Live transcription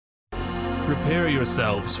Prepare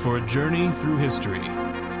yourselves for a journey through history.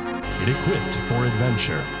 Get equipped for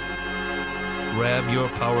adventure. Grab your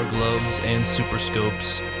power gloves and super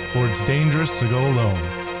scopes. For it's dangerous to go alone.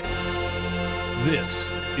 This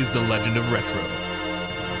is the Legend of Retro.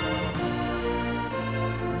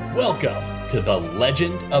 Welcome to the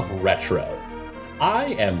Legend of Retro. I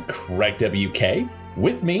am Craig WK.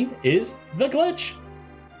 With me is The Glitch.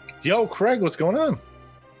 Yo, Craig, what's going on?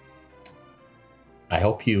 I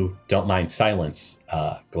hope you don't mind silence,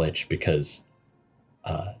 Glitch, because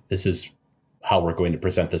this is how we're going to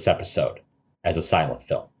present this episode, as a silent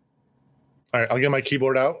film. All right, I'll get my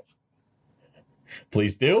keyboard out.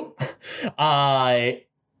 Please do. But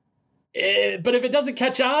if it doesn't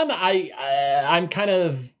catch on, I'm kind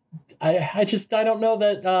of... I don't know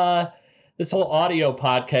that this whole audio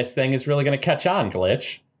podcast thing is really going to catch on,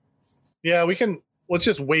 Glitch. Yeah, let's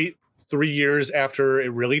just wait 3 years after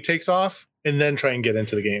it really takes off and then try and get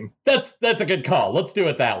into the game. That's a good call. Let's do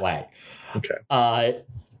it that way. Okay.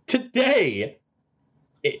 Today,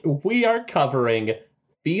 we are covering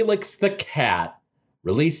Felix the Cat,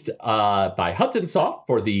 released by Hudson Soft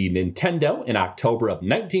for the Nintendo in October of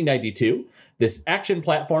 1992. This action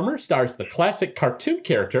platformer stars the classic cartoon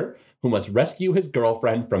character who must rescue his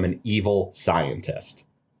girlfriend from an evil scientist.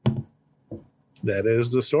 That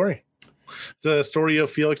is the story. The story of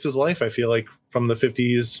Felix's life, I feel like, from the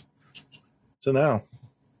 50s to now.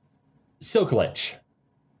 So, Glitch,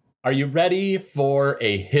 are you ready for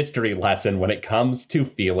a history lesson when it comes to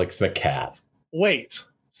Felix the Cat? Wait.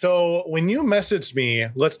 So when you messaged me,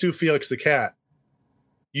 let's do Felix the Cat,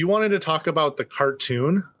 you wanted to talk about the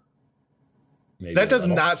cartoon? Maybe that does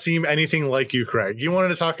not seem anything like you, Craig. You wanted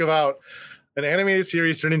to talk about an animated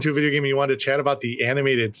series turned into a video game, and you wanted to chat about the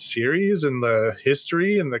animated series and the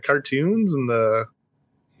history and the cartoons and the...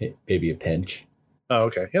 Maybe a pinch. Oh,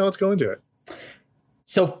 okay. Yeah, let's go into it.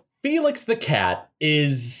 So Felix the Cat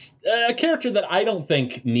is a character that I don't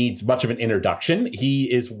think needs much of an introduction.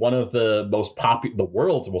 He is one of the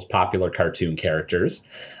world's most popular cartoon characters.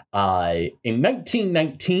 In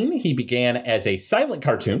 1919, he began as a silent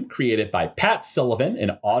cartoon created by Pat Sullivan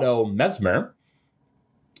and Otto Mesmer,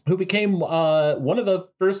 who became one of the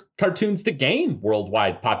first cartoons to gain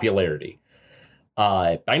worldwide popularity.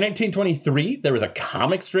 By 1923, there was a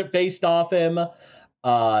comic strip based off him.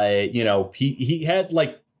 He had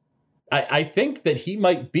I think that he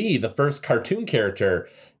might be the first cartoon character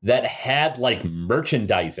that had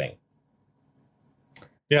merchandising.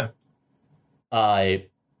 Yeah. But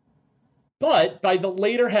by the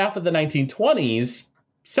later half of the 1920s,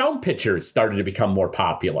 sound pictures started to become more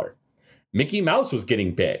popular. Mickey Mouse was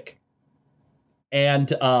getting big. And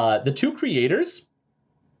the two creators,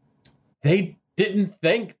 they didn't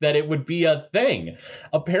think that it would be a thing.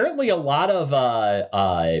 Apparently, a lot of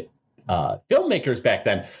filmmakers back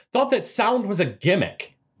then thought that sound was a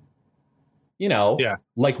gimmick.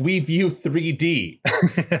 Like we view 3D.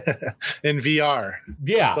 In VR.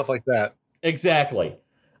 Yeah. Stuff like that. Exactly.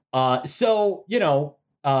 In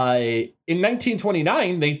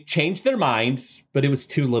 1929, they changed their minds, but it was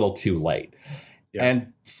too little too late. Yeah.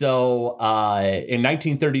 And so in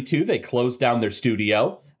 1932, they closed down their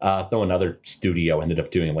studio, though another studio ended up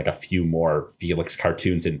doing a few more Felix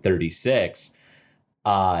cartoons in 36.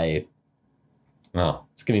 It's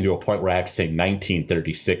getting to a point where I have to say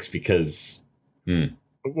 1936 because...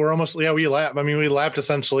 We're almost... Yeah, we lapped. I mean, we lapped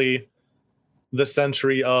essentially the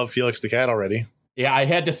century of Felix the Cat already. Yeah, I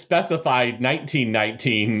had to specify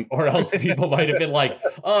 1919, or else people might have been like,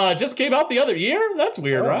 just came out the other year? That's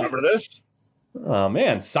weird, right? Remember this? Oh,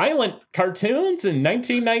 man. Silent cartoons in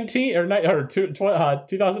 1919 or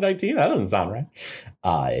 2019? That doesn't sound right.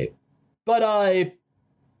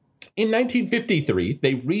 In 1953,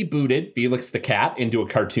 they rebooted Felix the Cat into a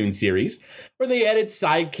cartoon series where they added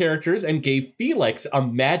side characters and gave Felix a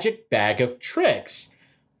magic bag of tricks,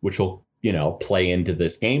 which will play into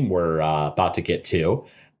this game we're about to get to.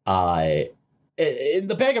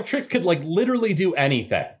 The bag of tricks could literally do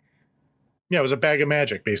anything. Yeah, it was a bag of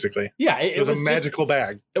magic, basically. Yeah, it was a magical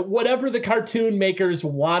bag. Whatever the cartoon makers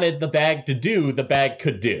wanted the bag to do, the bag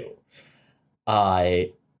could do.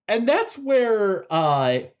 And that's where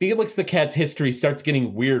Felix the Cat's history starts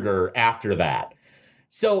getting weirder after that.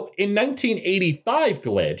 So in 1985,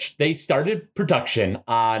 Glitch, they started production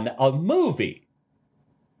on a movie.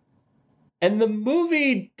 And the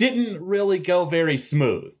movie didn't really go very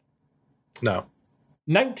smooth. No.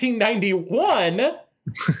 1991,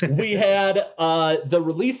 we had the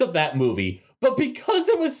release of that movie. But because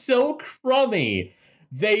it was so crummy,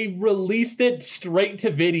 they released it straight to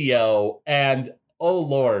video. And, oh,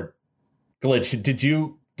 Lord, Glitch, did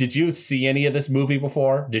you see any of this movie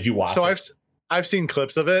before? Did you watch it? So I've seen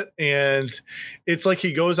clips of it, and it's like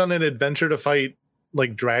he goes on an adventure to fight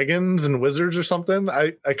like dragons and wizards or something.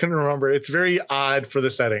 I couldn't remember. It's very odd for the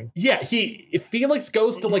setting. Yeah, Felix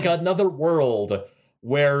goes to like another world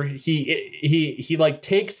where he like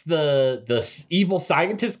takes the evil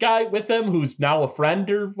scientist guy with him, who's now a friend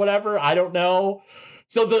or whatever. I don't know.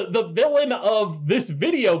 So the villain of this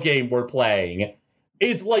video game we're playing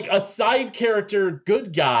is like a side character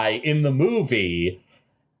good guy in the movie.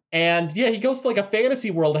 And yeah, he goes to like a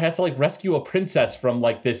fantasy world and has to like rescue a princess from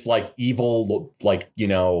like this like evil, like, you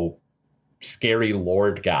know, scary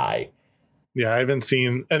lord guy. Yeah, I haven't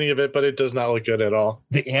seen any of it, but it does not look good at all.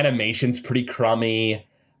 The animation's pretty crummy.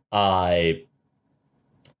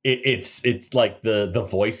 It's like the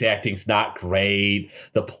voice acting's not great.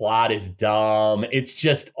 The plot is dumb. It's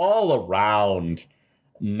just all around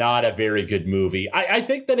not a very good movie. I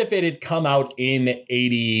think that if it had come out in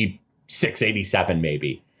 86, 87,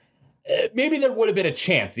 maybe there would have been a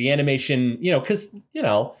chance. The animation, you know, because, you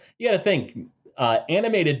know, you got to think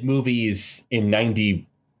animated movies in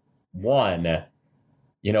 91,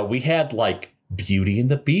 you know, we had like Beauty and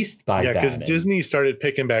the Beast by then. Yeah, because Disney started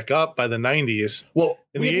picking back up by the 90s. Well,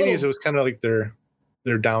 in the 80s, it was kind of like their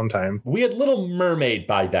downtime. We had Little Mermaid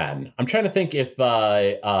by then. I'm trying to think if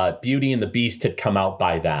Beauty and the Beast had come out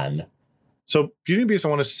by then. So Beauty and the Beast, I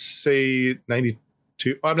want to say 92.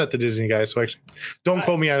 I'm not the Disney guy, so actually don't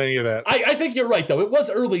quote me on any of that. I think you're right, though. It was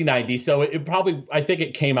early 90s, so it probably, I think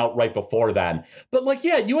it came out right before then. But like,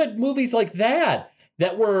 yeah, you had movies like that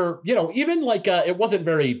were, you know, even like, it wasn't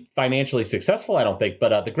very financially successful, I don't think,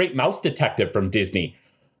 but The Great Mouse Detective from Disney.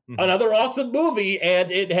 Mm-hmm. Another awesome movie, and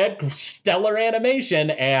it had stellar animation,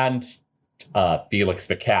 and Felix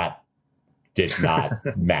the Cat did not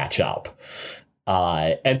match up.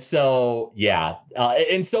 And so, yeah.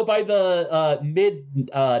 And so by the mid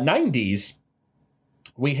 90s,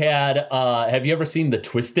 we had, have you ever seen The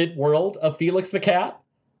Twisted World of Felix the Cat?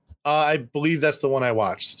 I believe that's the one I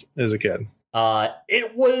watched as a kid. I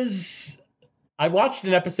watched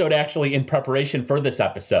an episode actually in preparation for this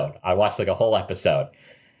episode. I watched like a whole episode,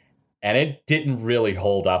 and it didn't really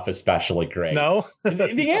hold up especially great. No,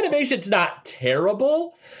 the animation's not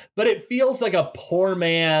terrible, but it feels like a poor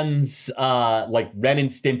man's like Ren and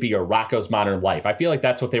Stimpy or Rocko's Modern Life. I feel like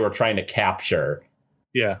that's what they were trying to capture.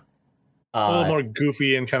 Yeah. A little more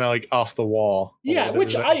goofy and kind of like off the wall. Yeah,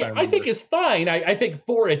 which I think is fine. I think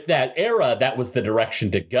for that era, that was the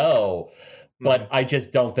direction to go. But I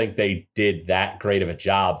just don't think they did that great of a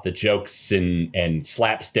job. The jokes and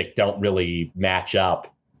slapstick don't really match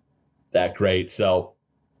up that great. So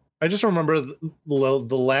I just remember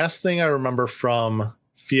the last thing I remember from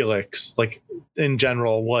Felix, like in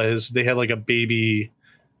general, was they had like a baby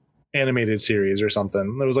animated series or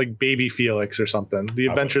something. It was like Baby Felix or something. The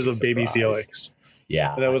Adventures of Baby Felix.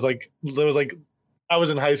 Yeah. And it was like I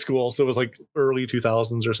was in high school, so it was like early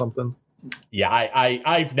 2000s or something. Yeah,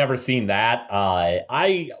 I've never seen that.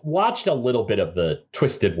 I watched a little bit of the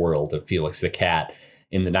Twisted World of Felix the Cat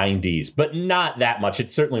in the 90s, but not that much.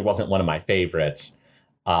 It certainly wasn't one of my favorites.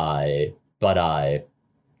 Yeah,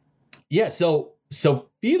 so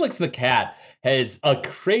Felix the Cat has a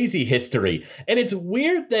crazy history, and it's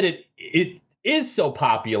weird that it is so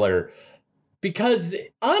popular because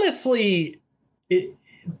honestly, the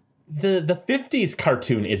 50s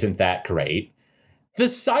cartoon isn't that great. The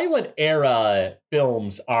silent era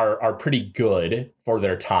films are pretty good for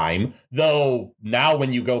their time, though now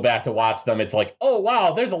when you go back to watch them, it's like, oh,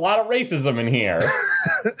 wow, there's a lot of racism in here.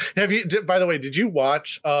 By the way, did you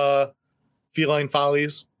watch Feline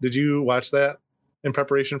Follies? Did you watch that in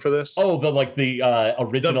preparation for this? Oh, the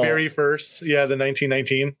original. The very first, the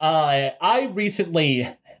 1919. I recently...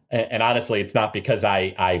 And honestly, it's not because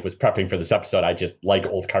I was prepping for this episode. I just like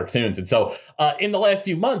old cartoons. And so in the last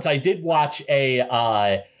few months, I did watch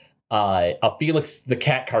a Felix the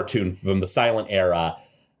Cat cartoon from the silent era.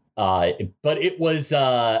 But it was,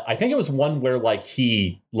 I think it was one where like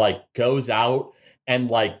he like goes out and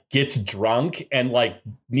like gets drunk and like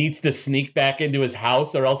needs to sneak back into his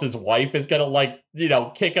house or else his wife is going to like, you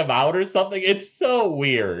know, kick him out or something. It's so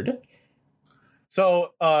weird.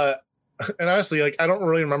 So, and honestly, like I don't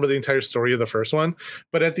really remember the entire story of the first one,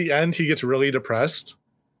 but at the end he gets really depressed,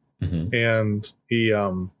 and he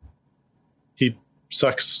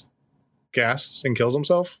sucks gas and kills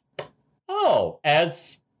himself. Oh,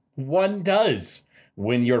 as one does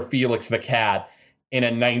when you're Felix the Cat in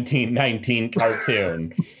a 1919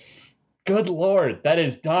 cartoon. Good Lord, that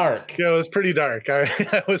is dark. Yeah, it was pretty dark.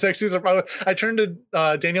 I was actually surprised. I turned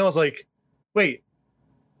to Danielle. I was like, "Wait,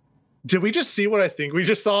 did we just see what I think we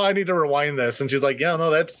just saw? I need to rewind this. And she's like, yeah, no,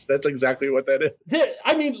 that's exactly what that is.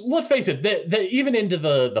 I mean, let's face it, even into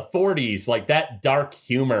the 40s, like that dark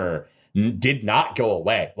humor did not go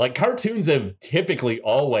away. Like cartoons have typically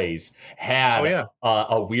always had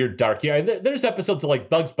a weird dark humor. There's episodes of like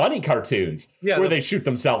Bugs Bunny cartoons where they shoot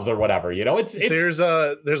themselves or whatever. You know, it's there's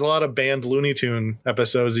a lot of banned Looney Tune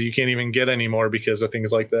episodes that you can't even get anymore because of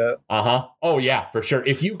things like that. Oh yeah, for sure.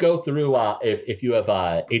 If you go through, if you have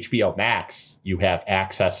HBO Max, you have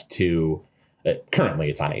access to. Currently,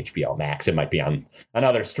 it's on HBO Max. It might be on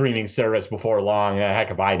another streaming service before long.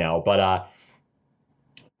 Heck if I know, but.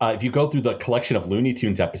 If you go through the collection of Looney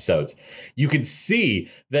Tunes episodes, you can see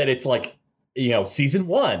that it's like, season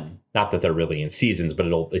 1. Not that they're really in seasons, but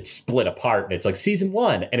it's split apart. And it's like season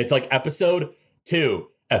 1. And it's like episode 2,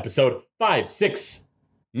 episode 5, 6,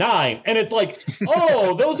 9. And it's like,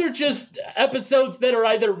 oh, those are just episodes that are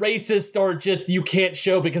either racist or just you can't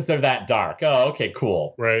show because they're that dark. Oh, okay,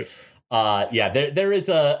 cool. Right. There is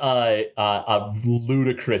a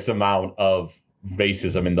ludicrous amount of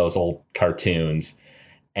racism in those old cartoons.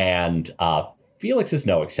 And Felix is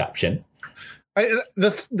no exception.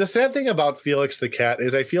 The sad thing about Felix the Cat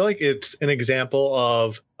is I feel like it's an example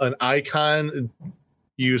of an icon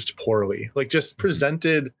used poorly, like just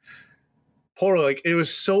presented poorly. Like it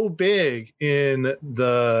was so big in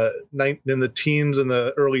the teens and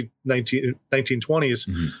the early 1920s.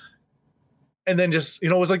 Mm-hmm. And then just,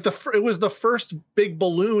 it was like it was the first big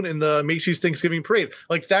balloon in the Macy's Thanksgiving parade.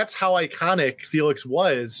 Like that's how iconic Felix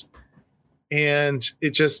was. And it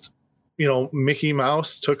just, Mickey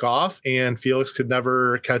Mouse took off and Felix could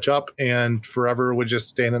never catch up and forever would just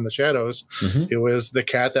stand in the shadows. Mm-hmm. It was the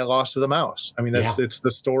cat that lost to the mouse. I mean, it's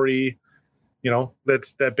the story,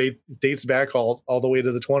 that dates back all the way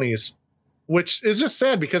to the 20s, which is just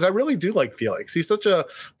sad because I really do like Felix. He's such a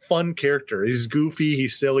fun character. He's goofy.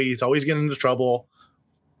 He's silly. He's always getting into trouble.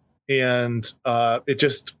 And it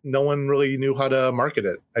just, no one really knew how to market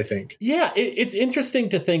it, I think. Yeah, it's interesting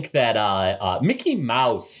to think that Mickey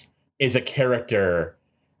Mouse is a character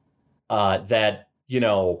that,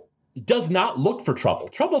 does not look for trouble.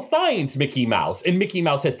 Trouble finds Mickey Mouse, and Mickey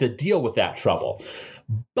Mouse has to deal with that trouble.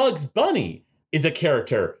 Bugs Bunny is a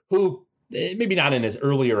character who, maybe not in his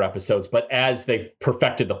earlier episodes, but as they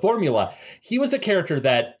perfected the formula, he was a character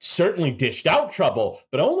that certainly dished out trouble,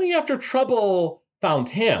 but only after trouble found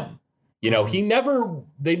him. They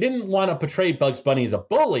didn't want to portray Bugs Bunny as a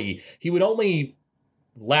bully. He would only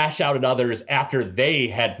lash out at others after they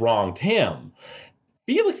had wronged him.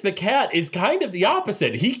 Felix the Cat is kind of the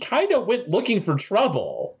opposite. He kind of went looking for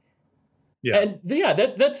trouble. Yeah. And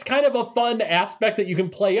that's kind of a fun aspect that you can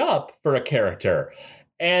play up for a character.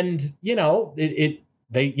 And,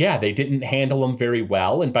 they didn't handle him very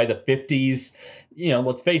well. And by the 50s,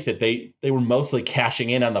 let's face it, they were mostly cashing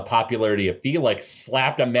in on the popularity of Felix,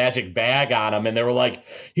 slapped a magic bag on him, and they were like,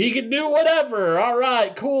 he can do whatever. All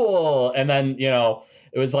right, cool. And then,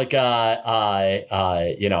 it was like the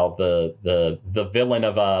villain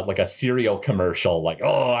of a cereal commercial, like,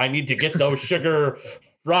 oh, I need to get those sugar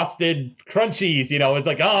frosted crunchies, it's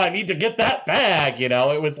like, oh, I need to get that bag.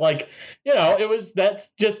 It was like, that's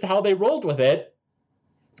just how they rolled with it.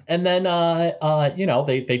 And then,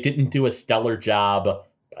 they didn't do a stellar job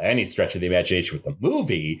by any stretch of the imagination with the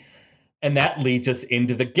movie. And that leads us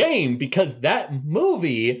into the game, because that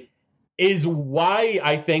movie is why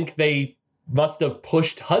I think they must have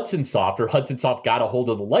pushed Hudson Soft, or Hudson Soft got a hold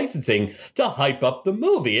of the licensing to hype up the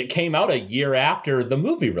movie. It came out a year after the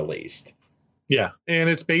movie released. Yeah. And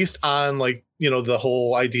it's based on the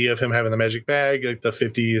whole idea of him having the magic bag, like the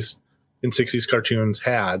 50s and 60s cartoons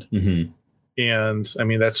had. Mm-hmm. And I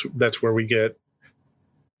mean, that's where we get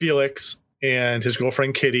Felix and his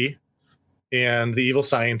girlfriend Kitty and the evil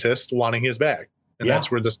scientist wanting his bag. And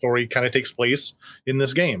that's where the story kind of takes place in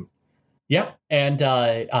this game. Yeah. And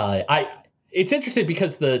it's interesting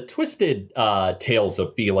because the Twisted Tales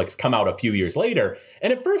of Felix come out a few years later.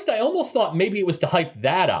 And at first I almost thought maybe it was to hype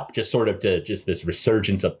that up, just sort of to just this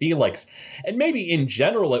resurgence of Felix. And maybe in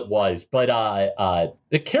general it was, but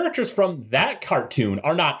the characters from that cartoon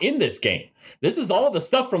are not in this game. This is all the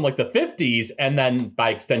stuff from like the 50s and then by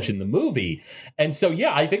extension the movie. And so,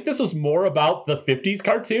 I think this was more about the 50s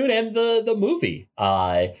cartoon and the movie.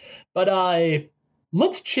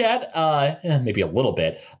 Let's chat maybe a little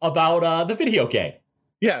bit about the video game.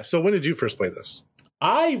 Yeah. So when did you first play this?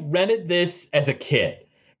 I rented this as a kid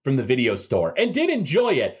from the video store and did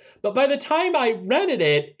enjoy it. But by the time I rented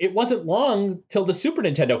it, it wasn't long till the Super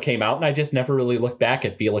Nintendo came out, and I just never really looked back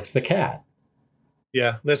at Felix the Cat.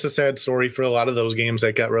 Yeah, that's a sad story for a lot of those games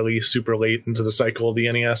that got released super late into the cycle of the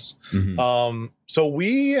NES. Mm-hmm. So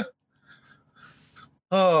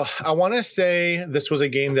Oh, I want to say this was a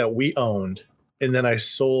game that we owned, and then I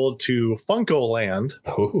sold to Funko Land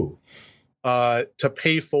Ooh. to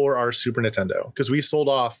pay for our Super Nintendo, because we sold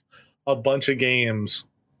off a bunch of games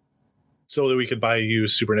so that we could buy a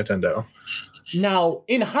used Super Nintendo. Now,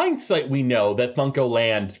 in hindsight, we know that Funko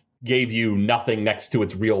Land gave you nothing next to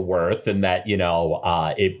its real worth, and that,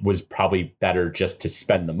 it was probably better just to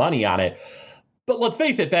spend the money on it. But let's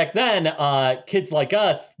face it, back then, kids like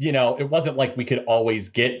us, it wasn't like we could always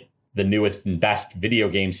get the newest and best video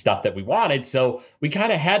game stuff that we wanted. So we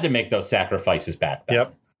kind of had to make those sacrifices back then.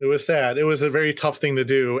 Yep. It was sad. It was a very tough thing to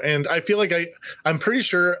do. And I feel like I'm pretty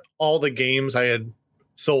sure all the games I had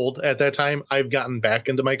sold at that time, I've gotten back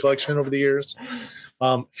into my collection over the years.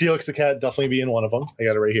 Felix the Cat definitely being one of them. I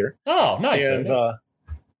got it right here. Oh, nice.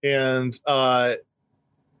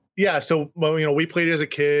 Yeah. So, we played it as a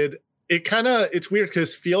kid. It's weird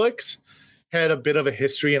because Felix had a bit of a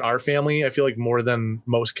history in our family. I feel like more than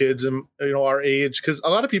most kids in our age, because a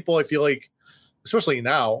lot of people, I feel like, especially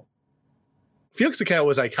now, Felix the Cat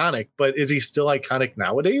was iconic, but is he still iconic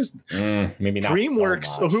nowadays? Maybe not. DreamWorks.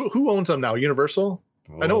 So much. Who owns them now? Universal.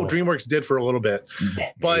 I know DreamWorks did for a little bit,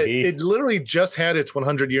 but it literally just had its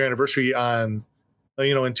 100-year anniversary on,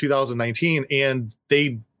 in 2019, and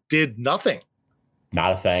they did nothing.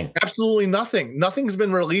 Not a thing. Absolutely nothing. Nothing's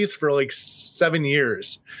been released for like 7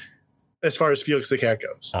 years as far as Felix the Cat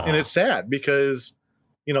goes. And it's sad because,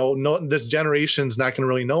 this generation's not going to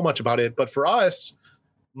really know much about it. But for us,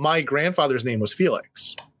 my grandfather's name was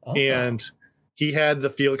Felix. And he had the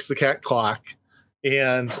Felix the Cat clock.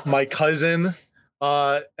 And my cousin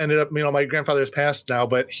ended up, my grandfather has passed now,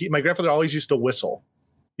 but my grandfather always used to whistle.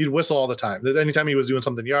 He'd whistle all the time. Anytime he was doing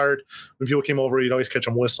something yard, when people came over, he'd always catch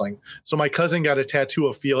him whistling. So my cousin got a tattoo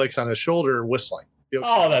of Felix on his shoulder whistling.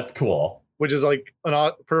 Oh, that's cool. Which is like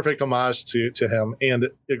a perfect homage to him, and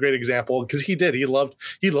a great example, because he loved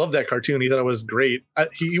that cartoon. He thought it was great.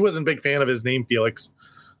 He wasn't a big fan of his name Felix,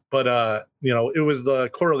 but it was the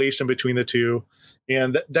correlation between the two,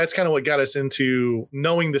 and that's kind of what got us into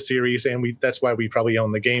knowing the series, and that's why we probably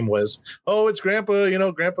own the game. Was it's Grandpa,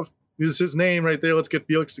 Grandpa. This is his name right there. Let's get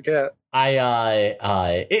Felix the Cat.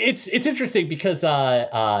 It's interesting because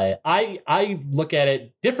I look at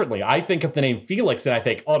it differently. I think of the name Felix and I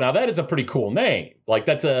think, oh, now that is a pretty cool name. Like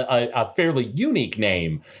that's a fairly unique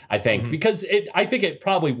name, I think, because I think it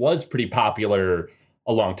probably was pretty popular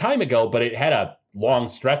a long time ago, but it had a long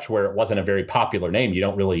stretch where it wasn't a very popular name. You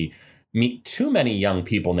don't really meet too many young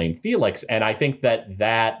people named Felix, and I think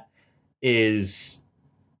that is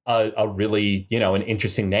a really, an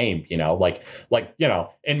interesting name, when I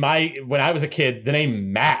was a kid, the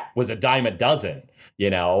name Matt was a dime a dozen,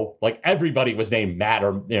 like everybody was named Matt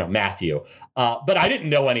or, Matthew. But I didn't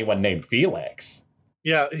know anyone named Felix.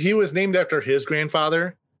 Yeah. He was named after his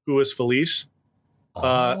grandfather, who was Felice.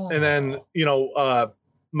 And then,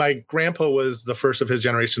 my grandpa was the first of his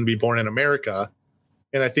generation to be born in America.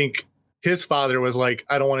 And I think his father was like,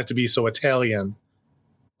 I don't want it to be so Italian.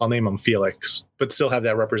 I'll name him Felix, but still have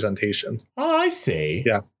that representation. Oh, I see.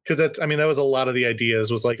 Yeah. Because that was a lot of the ideas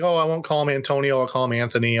was like, I won't call him Antonio. I'll call him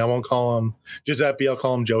Anthony. I won't call him Giuseppe. I'll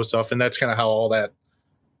call him Joseph. And that's kind of how all that,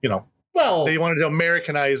 well, they wanted to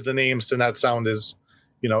Americanize the names to not sound as,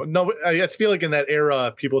 no, I feel like in that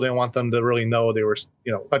era, people didn't want them to really know they were,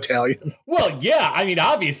 Italian. Well, yeah. I mean,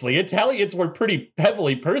 obviously, Italians were pretty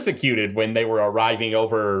heavily persecuted when they were arriving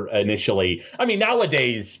over initially. I mean,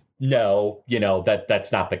 nowadays, no,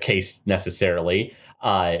 that's not the case necessarily,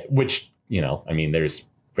 which, there's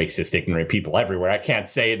racist, ignorant people everywhere. I can't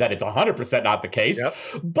say that it's 100% not the case, yep.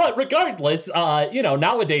 But regardless,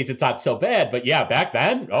 nowadays it's not so bad. But yeah, back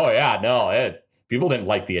then, people didn't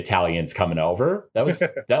like the Italians coming over. That was,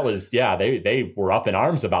 they were up in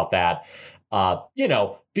arms about that,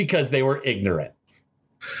 because they were ignorant.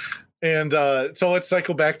 And so let's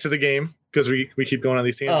cycle back to the game, because we keep going on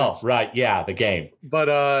these tangents. Oh, right. Yeah, the game. But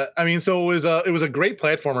so it was a great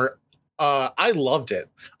platformer. I loved it.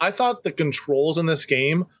 I thought the controls in this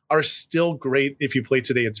game are still great if you play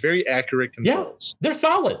today. It's very accurate controls. Yeah, they're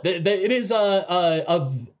solid. It is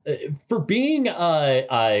for being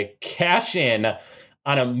a cash in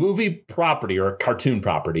on a movie property or a cartoon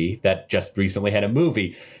property that just recently had a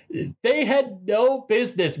movie. They had no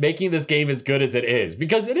business making this game as good as it is,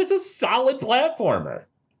 because it is a solid platformer.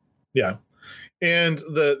 Yeah. And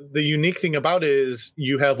the unique thing about it is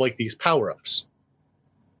you have like these power-ups.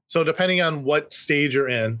 So depending on what stage you're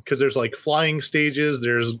in, because there's like flying stages,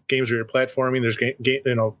 there's games where you're platforming, there's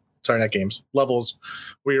levels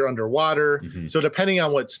where you're underwater. Mm-hmm. So depending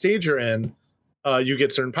on what stage you're in, you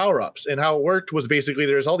get certain power-ups. And how it worked was basically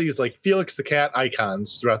there's all these like Felix the Cat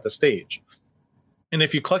icons throughout the stage. And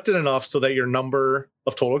if you collected enough so that your number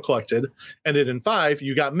of total collected ended in 5,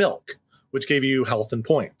 you got milk, which gave you health and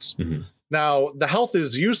points. Mm-hmm. Now, the health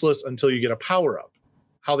is useless until you get a power up.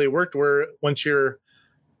 How they worked were once your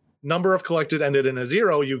number of collected ended in a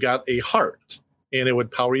 0, you got a heart and it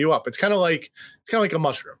would power you up. It's kind of like a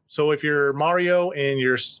mushroom. So if you're Mario and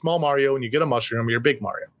you're small Mario and you get a mushroom, you're big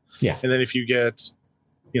Mario. Yeah. And then if you get,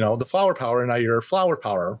 the flower power, now you're flower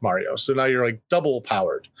power Mario. So now you're like double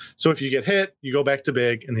powered. So if you get hit, you go back to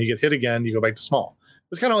big, and then you get hit again, you go back to small.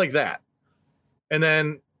 It's kind of like that. And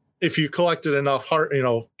then if you collected enough heart,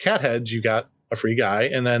 cat heads, you got a free guy.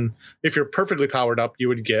 And then if you're perfectly powered up, you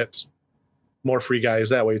would get more free guys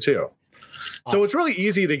that way too. So it's really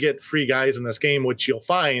easy to get free guys in this game, which you'll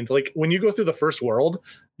find like when you go through the first world,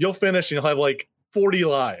 you'll finish and you'll have like 40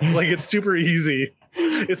 lives. Like it's super easy.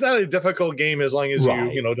 It's not a difficult game as long as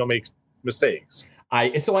you don't make mistakes.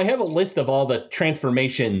 So I have a list of all the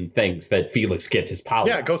transformation things that Felix gets his power.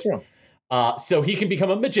 Yeah, go through them. So he can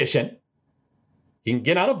become a magician. He can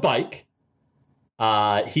get on a bike.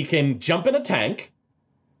 He can jump in a tank,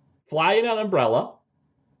 fly in an umbrella,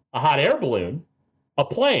 a hot air balloon, a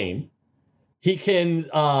plane. He can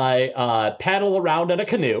paddle around in a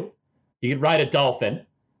canoe. He can ride a dolphin.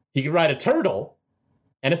 He can ride a turtle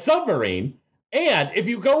and a submarine. And if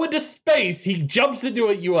you go into space, he jumps into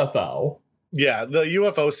a UFO. Yeah, the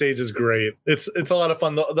UFO stage is great. It's a lot of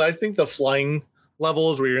fun. I think the flying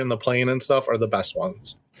levels where you're in the plane and stuff are the best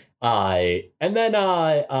ones. I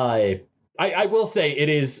will say it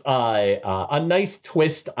is a nice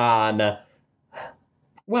twist on.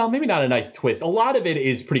 Well, maybe not a nice twist. A lot of it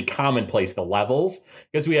is pretty commonplace, the levels,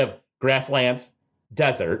 because we have grasslands,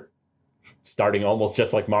 desert, starting almost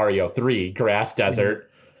just like Mario 3, grass, desert,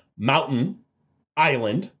 mountain,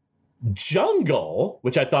 island, jungle,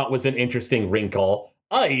 which I thought was an interesting wrinkle,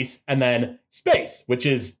 ice, and then space, which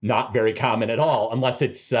is not very common at all, unless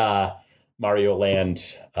it's Mario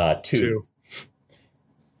Land 2.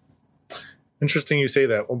 Interesting you say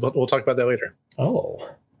that. We'll talk about that later. Oh.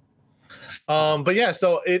 But yeah,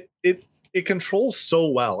 so it controls so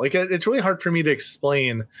well. Like it's really hard for me to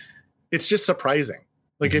explain. It's just surprising.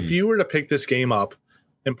 Like if you were to pick this game up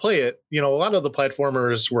and play it, a lot of the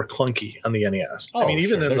platformers were clunky on the NES. I mean,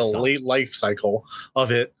 even in the late life cycle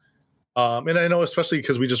of it. And I know, especially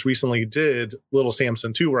because we just recently did Little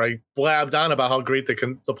Samson 2, where I blabbed on about how great the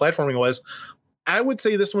platforming was. I would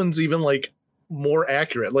say this one's even like more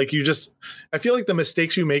accurate. Like I feel like the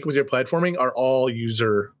mistakes you make with your platforming are all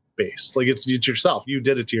user based. Like it's yourself. You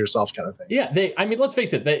did it to yourself kind of thing. Yeah. Let's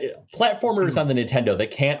face it. The platformers on the Nintendo, they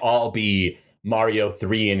can't all be Mario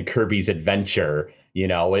 3 and Kirby's Adventure.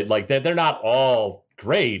 They're not all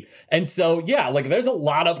great. And so, yeah, like there's a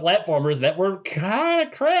lot of platformers that were kind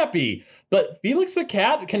of crappy, but Felix the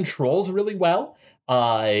Cat controls really well.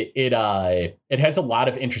 It has a lot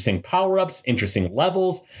of interesting power-ups, interesting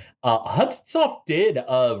levels. Hudson Soft did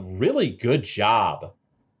a really good job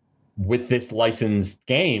with this licensed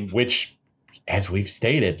game, which, as we've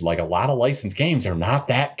stated, like a lot of licensed games are not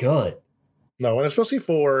that good. No, and especially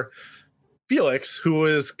for Felix, who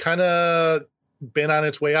has kind of been on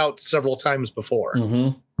its way out several times before.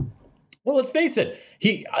 Mm-hmm. Well, let's face it.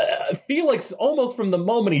 Felix, almost from the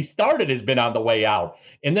moment he started, has been on the way out.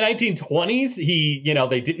 In the 1920s,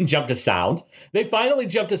 they didn't jump to sound. They finally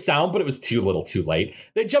jumped to sound, but it was too little too late.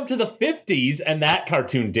 They jumped to the 50s, and that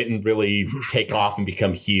cartoon didn't really take off and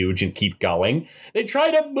become huge and keep going. They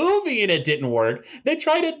tried a movie, and it didn't work. They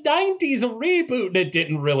tried a 90s reboot, and it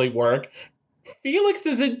didn't really work.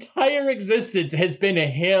 Felix's entire existence has been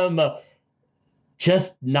him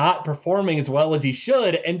just not performing as well as he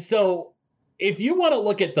should. And so if you want to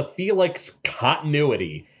look at the Felix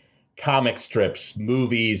continuity, comic strips,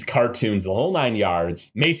 movies, cartoons, the whole 9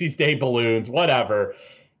 yards, Macy's Day Balloons, whatever,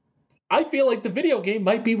 I feel like the video game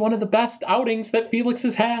might be one of the best outings that Felix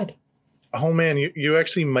has had. Oh man, you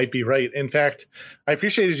actually might be right. In fact, I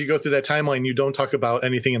appreciate as you go through that timeline, you don't talk about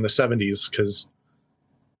anything in the 70s, because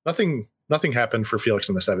nothing happened for Felix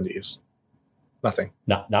in the 70s. Nothing.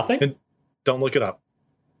 Nothing? And don't look it up.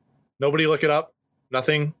 Nobody look it up.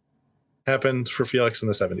 Nothing happened for Felix in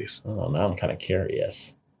the 70s. Oh, now I'm kind of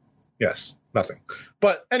curious. Yes, nothing.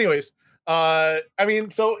 But anyways, to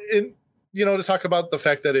talk about the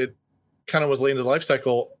fact that it kind of was late in the life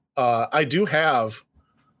cycle, I do have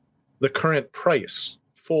the current price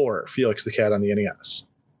for Felix the Cat on the NES.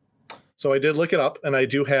 So I did look it up, and I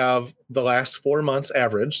do have the last 4 months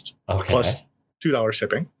averaged, plus $2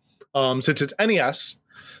 shipping. Since it's NES,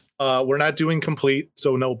 we're not doing complete,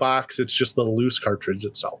 so no box. It's just the loose cartridge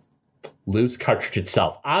itself. Loose cartridge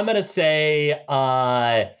itself. I'm going to say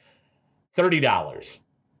 $30.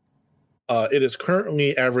 It is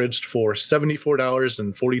currently averaged for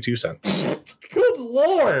 $74.42. Good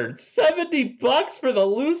Lord, $70 for the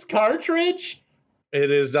loose cartridge? It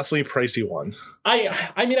is definitely a pricey one.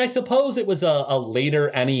 I mean, I suppose it was a later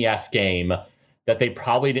NES game that they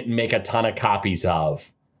probably didn't make a ton of copies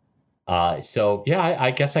of. So yeah, I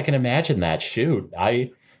guess I can imagine that. Shoot,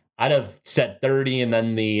 I'd have said 30, and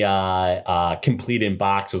then the complete in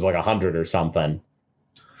box was like 100 or something.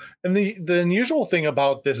 And the unusual thing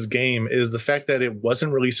about this game is the fact that it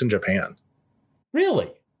wasn't released in Japan. Really?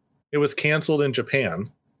 It was canceled in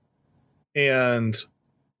Japan. And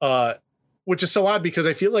which is so odd because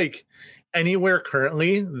I feel like anywhere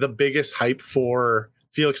currently, the biggest hype for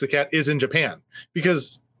Felix the Cat is in Japan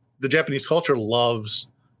because the Japanese culture loves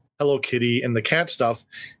Hello Kitty and the cat stuff.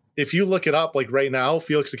 If you look it up, like right now,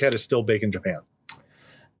 Felix the Cat is still big in Japan.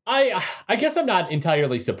 I guess I'm not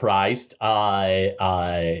entirely surprised. It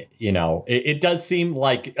does seem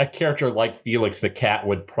like a character like Felix the Cat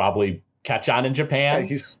would probably catch on in Japan. Yeah,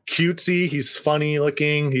 he's cutesy. He's funny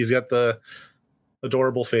looking. He's got the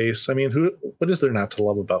adorable face. I mean, what is there not to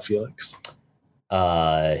love about Felix?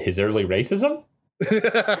 His early racism. That's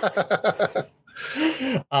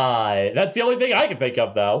the only thing I can think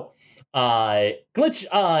of, though. Glitch.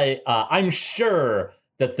 I'm sure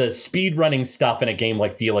that the speedrunning stuff in a game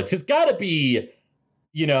like Felix has got to be,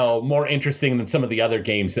 more interesting than some of the other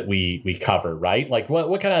games that we cover, right? Like,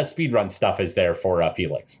 what kind of speedrun stuff is there for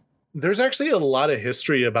Felix? There's actually a lot of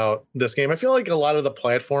history about this game. I feel like a lot of the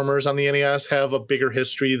platformers on the NES have a bigger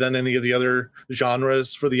history than any of the other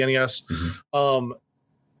genres for the NES. Mm-hmm.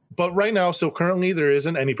 But right now, so currently there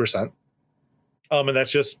isn't any percent. And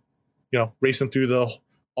that's just, racing through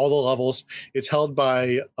all the levels. It's held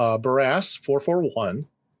by Barras 441.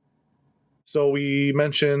 So we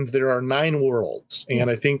mentioned there are 9 worlds, and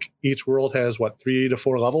I think each world has 3 to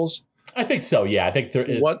 4 levels. I think so. Yeah, I think there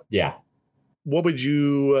is. Yeah. What would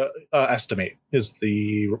you estimate is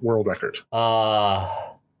the world record? I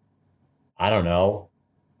don't know.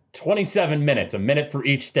 27 minutes, a minute for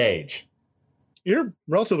each stage. You're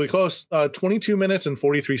relatively close. 22 minutes and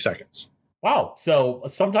 43 seconds. Wow. So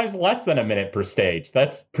sometimes less than a minute per stage.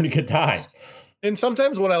 That's pretty good time. And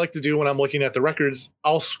sometimes what I like to do when I'm looking at the records,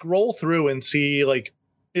 I'll scroll through and see,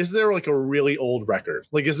 is there a really old record?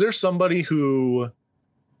 Is there somebody who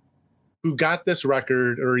got this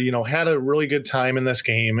record or, had a really good time in this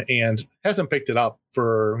game and hasn't picked it up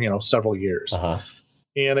for, several years. Uh-huh.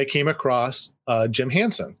 And I came across Jim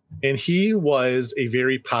Henson, and he was a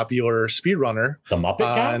very popular speedrunner. The Muppet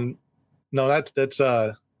guy? No, that's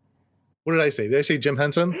what did I say? Did I say Jim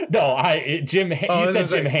Henson? No, you said Jim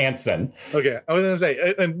Henson. Okay, I was going to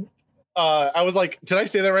say, and I was like, did I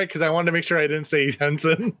say that right? Because I wanted to make sure I didn't say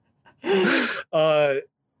Henson.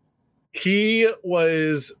 He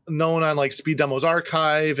was known on Speed Demos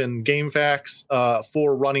Archive and GameFAQs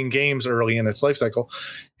for running games early in its life cycle.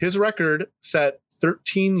 His record set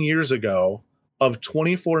 13 years ago of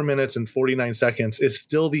 24 minutes and 49 seconds is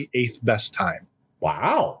still the 8th best time.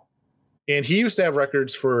 Wow. And he used to have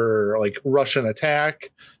records for Russian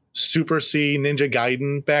Attack, Super C, Ninja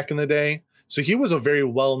Gaiden back in the day. So he was a very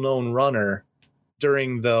well-known runner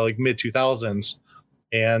during the mid 2000s.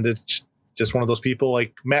 And it's just one of those people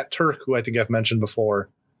like Matt Turk, who I think I've mentioned before,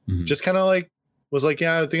 just kind of was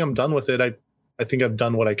yeah, I think I'm done with it. I think I've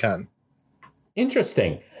done what I can.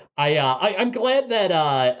 Interesting. I'm glad that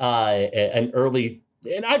an early,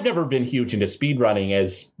 and I've never been huge into speedrunning,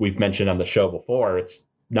 as we've mentioned on the show before. It's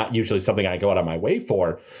not usually something I go out of my way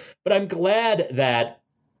for, but I'm glad that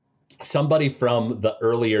somebody from the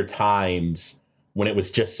earlier times when it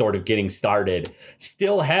was just sort of getting started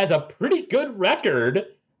still has a pretty good record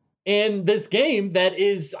in this game that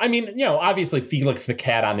is, obviously Felix the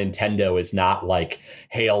Cat on Nintendo is not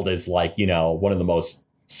hailed as one of the most,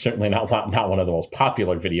 certainly not one of the most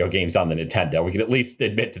popular video games on the Nintendo. We can at least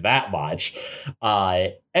admit to that much.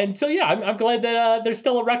 And so, yeah, I'm glad that there's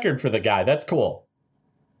still a record for the guy. That's cool.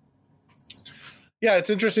 Yeah,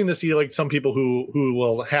 it's interesting to see some people who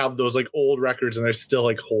will have those old records and they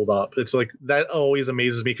still hold up. It's that always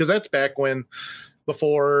amazes me because that's back when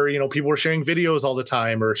before people were sharing videos all the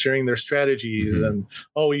time or sharing their strategies and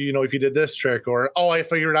if you did this trick or I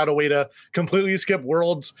figured out a way to completely skip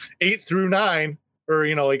worlds 8 through 9 or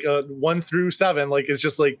 1 through 7. It's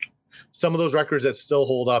just some of those records that still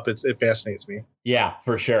hold up. It fascinates me. Yeah,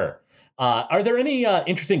 for sure. Are there any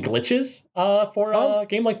interesting glitches for a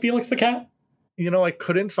game like Felix the Cat? I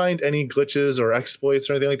couldn't find any glitches or exploits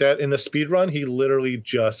or anything like that. In the speedrun, he literally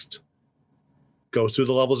just goes through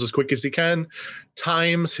the levels as quick as he can,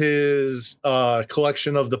 times his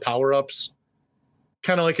collection of the power-ups,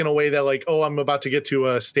 kind of in a way that I'm about to get to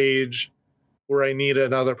a stage where I need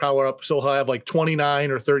another power up. So he'll have like 29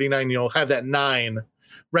 or 39, have that 9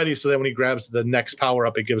 ready. So that when he grabs the next power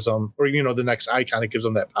up, it gives him, or, the next icon, it gives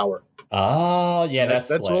him that power. Oh, yeah, that's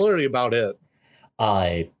really about it.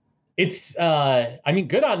 It's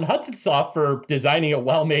good on Hudson Soft for designing a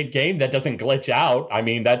well-made game that doesn't glitch out. I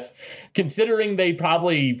mean, that's considering they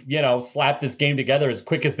probably, slapped this game together as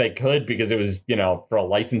quick as they could because it was, for a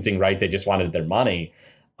licensing right, they just wanted their money.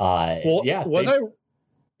 On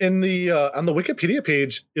the Wikipedia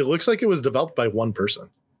page, it looks like it was developed by one person.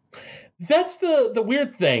 That's the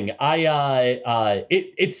weird thing.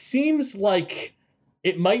 It seems like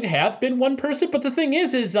it might have been one person, but the thing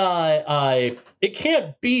is it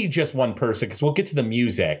can't be just one person because we'll get to the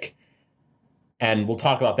music and we'll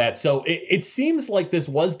talk about that. So it seems like this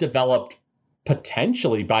was developed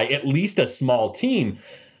potentially by at least a small team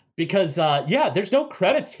because, there's no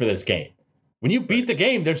credits for this game. When you beat the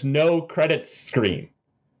game, there's no credits screen.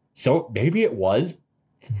 So maybe it was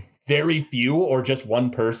very few or just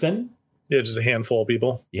one person. Yeah, just a handful of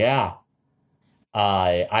people. Yeah.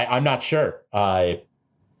 I'm not sure. I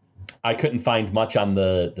couldn't find much on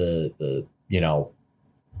the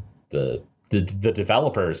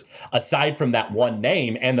developers aside from that one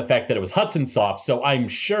name and the fact that it was Hudson Soft. So I'm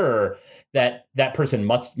sure that person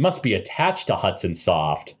must be attached to Hudson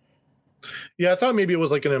Soft. Yeah, I thought maybe it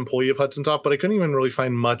was like an employee of Hudson Soft, but I couldn't even really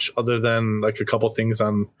find much other than like a couple things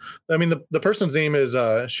on. I mean, the person's name is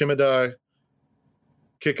Shimada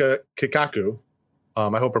Kikaku.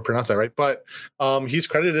 I hope I pronounced that right, but he's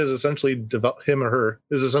credited as essentially credited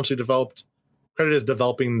as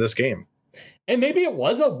developing this game. And maybe it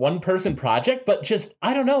was a one-person project, but just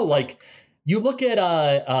I don't know. Like you look at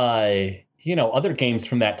other games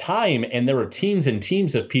from that time, and there were teams and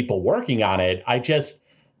teams of people working on it.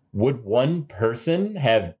 Would one person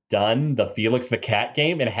have done the Felix the Cat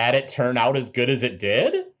game and had it turn out as good as it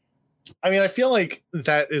did? I mean, I feel like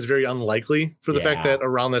that is very unlikely for the fact that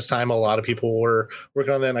around this time, a lot of people were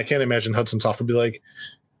working on that. And I can't imagine Hudson Soft would be like,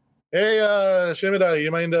 hey, Shimada,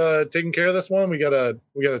 you mind taking care of this one? We got a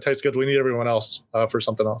tight schedule. We need everyone else for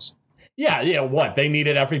something else. Yeah. What? They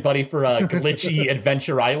needed everybody for a glitchy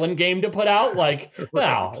Adventure Island game to put out? Like,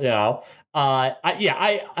 right.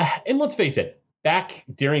 And let's face it, back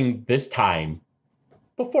during this time,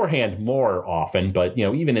 beforehand more often, but,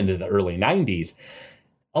 even into the early 90s,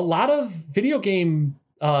 a lot of video game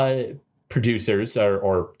producers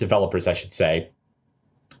or developers, I should say,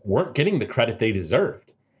 weren't getting the credit they deserved.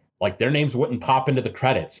 Like their names wouldn't pop into the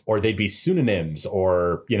credits, or they'd be pseudonyms,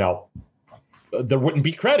 or, there wouldn't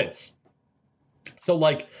be credits. So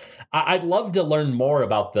like, I'd love to learn more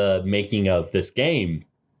about the making of this game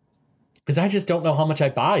because I just don't know how much I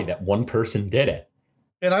buy that one person did it.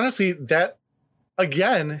 And honestly, that,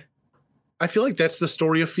 again, I feel like that's the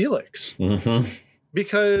story of Felix. Mm-hmm.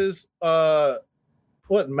 Because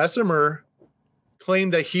Messemer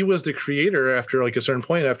claimed that he was the creator after like a certain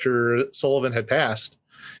point after Sullivan had passed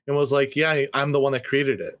and was like, yeah, I'm the one that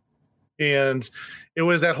created it. And it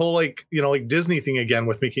was that whole like Disney thing again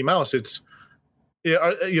with Mickey Mouse. Was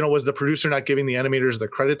the producer not giving the animators the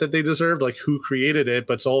credit that they deserved, like who created it,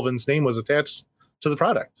 but Sullivan's name was attached to the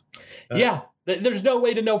product. There's no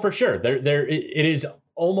way to know for sure. It is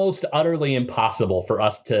almost utterly impossible for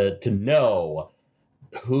us to know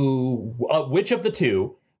which of the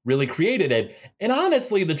two really created it. And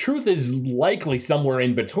honestly, the truth is likely somewhere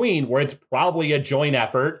in between, where it's probably a joint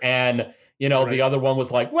effort and right. The other one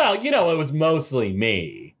was like, well, it was mostly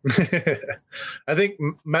me. I think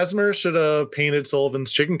Mesmer should have painted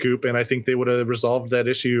Sullivan's chicken coop, and I think they would have resolved that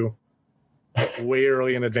issue way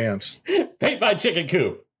early in advance. Paint my chicken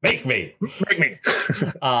coop. Make me.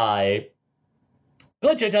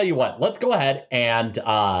 Let's tell you what, let's go ahead and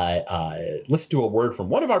let's do a word from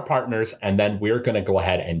one of our partners, and then we're going to go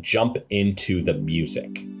ahead and jump into the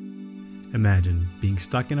music. Imagine being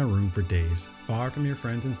stuck in a room for days, far from your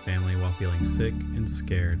friends and family while feeling sick and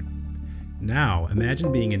scared. Now,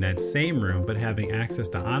 imagine being in that same room but having access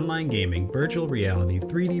to online gaming, virtual reality,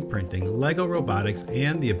 3D printing, Lego robotics,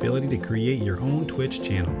 and the ability to create your own Twitch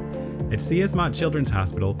channel. At CS Mott Children's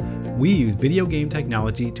Hospital, we use video game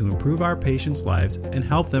technology to improve our patients' lives and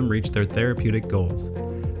help them reach their therapeutic goals.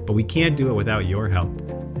 But we can't do it without your help.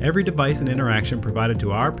 Every device and interaction provided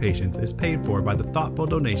to our patients is paid for by the thoughtful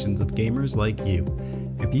donations of gamers like you.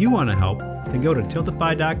 If you want to help, then go to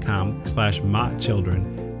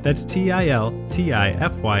tiltify.com/mottchildren. That's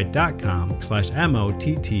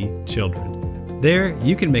tiltify.com/MOTT children. There,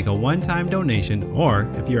 you can make a one-time donation, or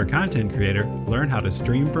if you're a content creator, learn how to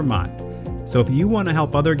stream for Mott. So if you want to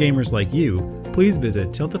help other gamers like you, please visit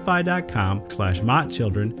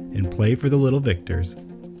tiltify.com/mottchildren and play for the little victors.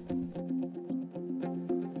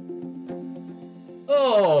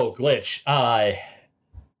 glitch.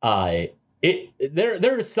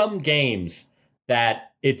 There are some games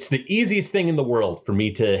that it's the easiest thing in the world for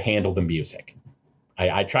me to handle the music.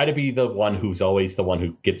 I try to be the one who's always the one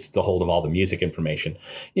who gets the hold of all the music information.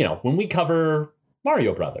 You know, when we cover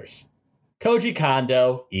Mario Brothers, Koji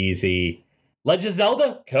Kondo, easy. Legend of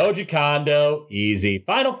Zelda, Koji Kondo, easy.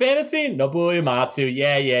 Final Fantasy, Nobuo Uematsu,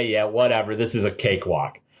 yeah, whatever. This is a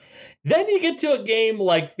cakewalk. Then you get to a game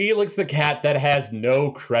like Felix the Cat that has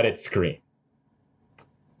no credit screen.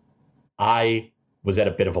 I was at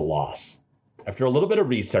a bit of a loss. After a little bit of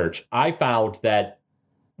research, I found that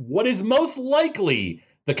what is most likely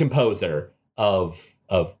the composer of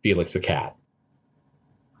Felix the Cat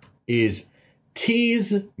is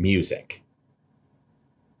T's Music.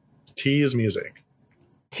 T's Music.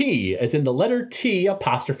 T as in the letter T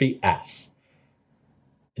apostrophe S.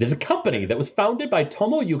 It is a company that was founded by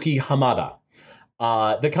Tomoyuki Hamada.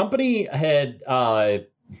 The company had,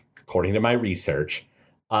 according to my research,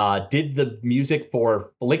 did the music for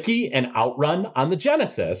Flicky and Outrun on the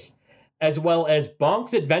Genesis, as well as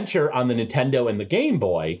Bonk's Adventure on the Nintendo and the Game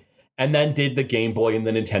Boy, and then did the Game Boy and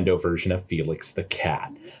the Nintendo version of Felix the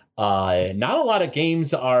Cat. Not a lot of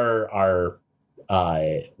games are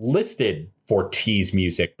listed for T's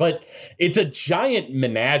Music, but it's a giant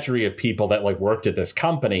menagerie of people that like worked at this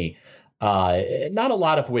company. Not a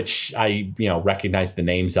lot of which I recognize the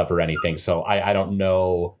names of or anything. So I don't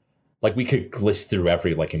know. Like we could list through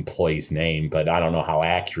every like employee's name, but I don't know how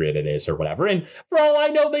accurate it is or whatever. And for all I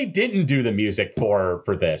know, they didn't do the music for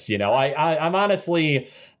this. I'm honestly,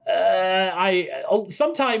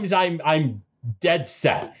 sometimes I'm dead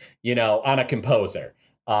set, on a composer.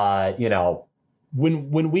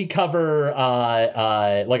 When we cover,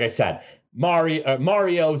 like I said,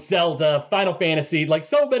 Mario, Zelda, Final Fantasy, like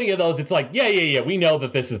so many of those, it's like, yeah, we know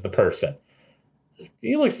that this is the person.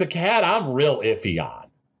 Felix the Cat, I'm real iffy on.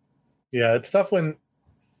 Yeah, it's tough when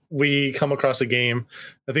we come across a game.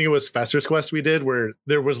 I think it was Fester's Quest we did where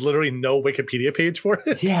there was literally no Wikipedia page for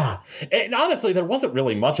it. Yeah. And honestly, there wasn't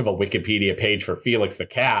really much of a Wikipedia page for Felix the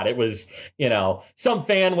Cat. It was, some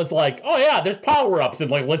fan was like, oh yeah, there's power-ups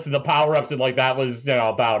and like listed the power-ups and like that was,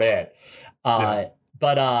 about it. But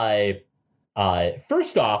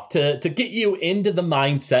first off, to get you into the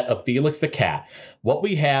mindset of Felix the Cat, what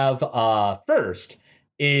we have first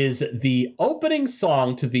is the opening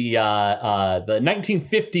song to the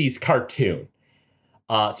 1950s cartoon.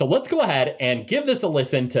 So let's go ahead and give this a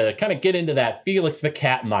listen to kind of get into that Felix the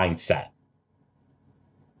Cat mindset.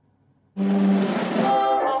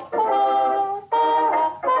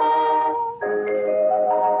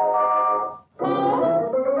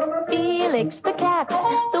 Felix the Cat,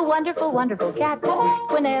 the wonderful, wonderful cat.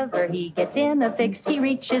 Whenever he gets in a fix, he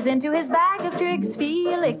reaches into his bag of tricks.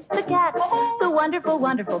 Felix the Cat, the wonderful,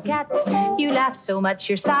 wonderful cat. You laugh so much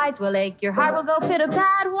your sides will ache, your heart will go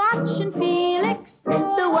pit-a-pat. Watching Felix,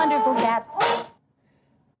 the wonderful cat.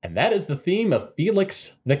 And that is the theme of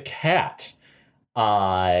Felix the Cat.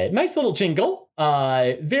 Nice little jingle.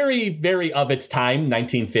 Very, very of its time,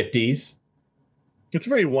 1950s. It's a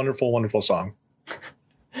very wonderful, wonderful song.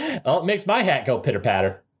 Well, it makes my hat go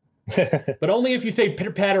pitter-patter. But only if you say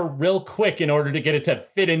pitter-patter real quick in order to get it to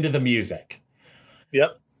fit into the music.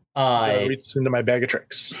 Yep. Reach into my bag of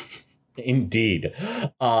tricks. Indeed.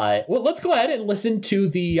 Well, let's go ahead and listen to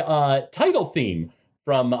the title theme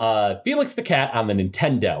from Felix the Cat on the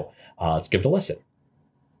Nintendo. Let's give it a listen.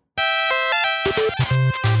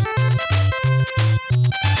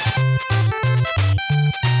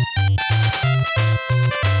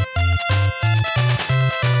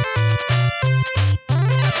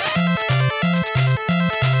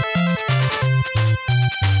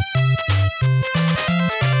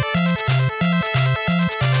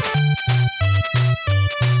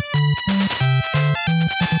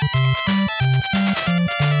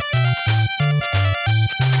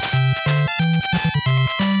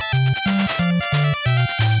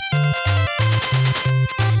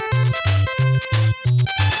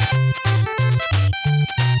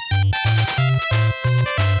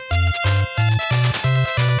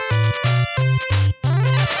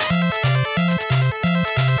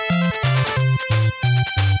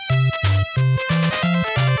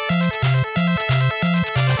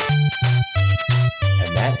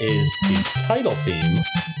 Is the title theme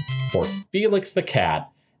for Felix the Cat.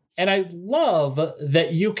 And I love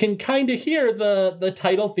that you can kind of hear the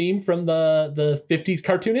title theme from the 50s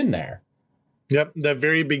cartoon in there. Yep, the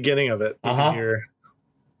very beginning of it. You can hear.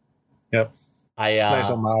 Yep. Nice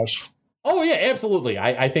homage. Oh, yeah, absolutely.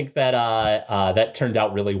 I think that that turned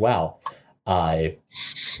out really well. But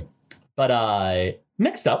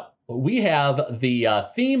next up, we have the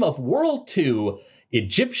theme of World 2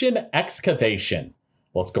 Egyptian Excavation.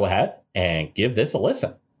 Let's go ahead and give this a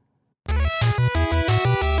listen.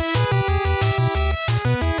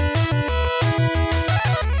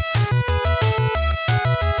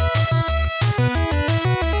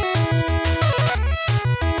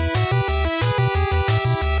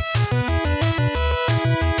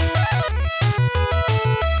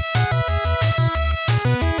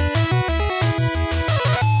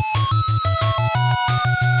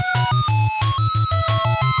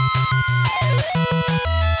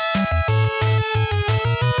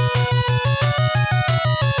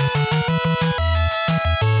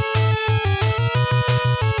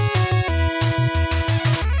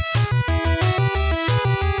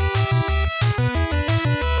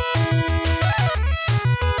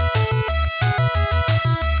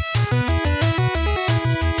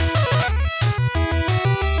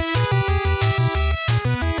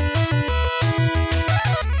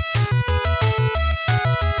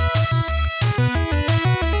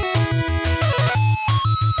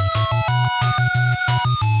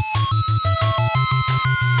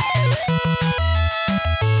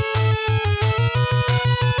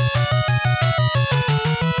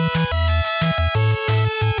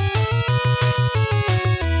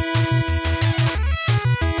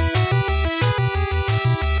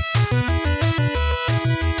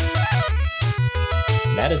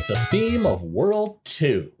 That is the theme of World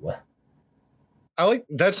 2. I like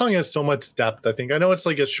that song has so much depth. I think I know it's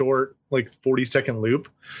like a short, like 40-second loop,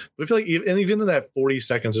 but I feel like even in that 40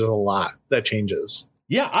 seconds, there's a lot that changes.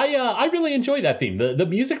 Yeah, I really enjoy that theme. The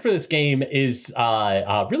music for this game is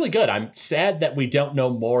really good. I'm sad that we don't know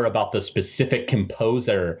more about the specific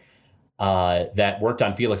composer that worked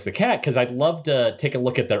on Felix the Cat, because I'd love to take a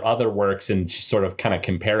look at their other works and just sort of kind of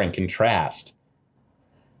compare and contrast.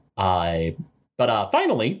 But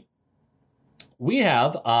finally, we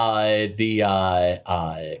have the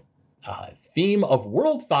theme of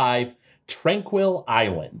World 5, Tranquil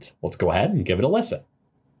Island. Let's go ahead and give it a listen.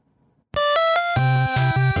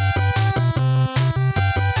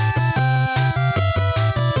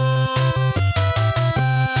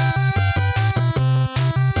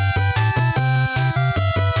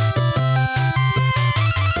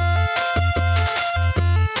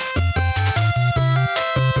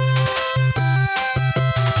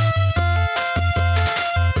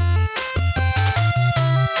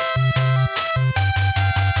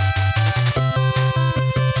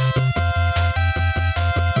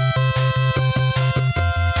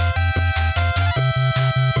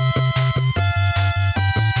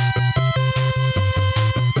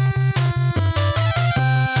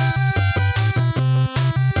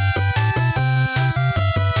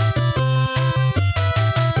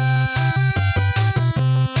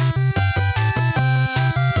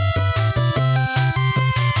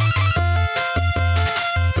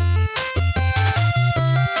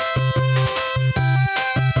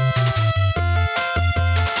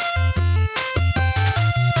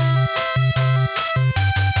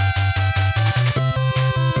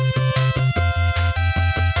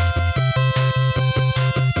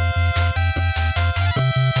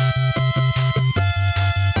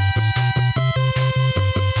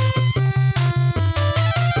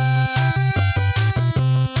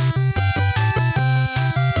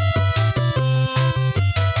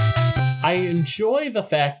 I enjoy the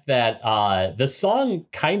fact that the song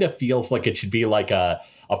kind of feels like it should be like a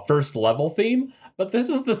first level theme, but this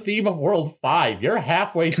is the theme of World 5. You're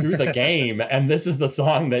halfway through the game, and this is the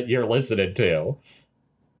song that you're listening to.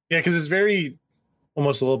 Yeah, because it's very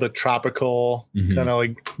almost a little bit tropical, kind of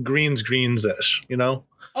like greens-ish, you know?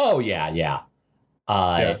 Oh, yeah.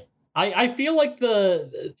 I feel like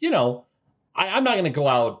I'm not going to go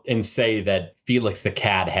out and say that Felix the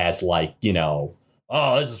Cat has like,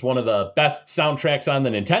 oh, this is one of the best soundtracks on the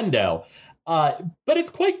Nintendo. But it's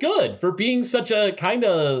quite good for being such a kind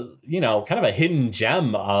of a hidden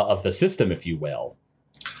gem of the system, if you will.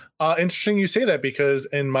 Interesting you say that, because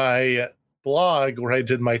in my blog where I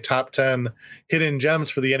did my top 10 hidden gems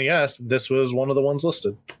for the NES, this was one of the ones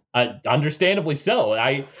listed. Understandably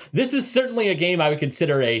so. This is certainly a game I would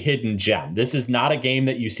consider a hidden gem. This is not a game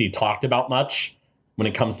that you see talked about much when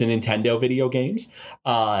it comes to Nintendo video games.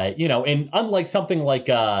 And unlike something like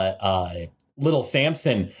Little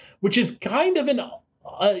Samson, which is kind of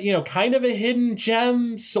a hidden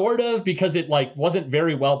gem, sort of, because it like wasn't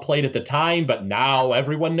very well played at the time, but now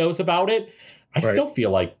everyone knows about it. I still feel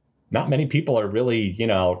like not many people are really,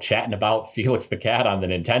 chatting about Felix the Cat on the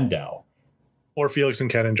Nintendo. Or Felix and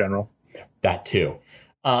Cat in general. That too.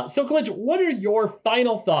 So, Glitch, what are your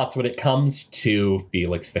final thoughts when it comes to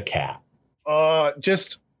Felix the Cat?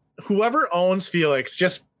 Just whoever owns Felix,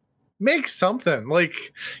 just make something.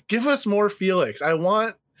 Like, give us more Felix. I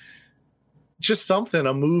want just something,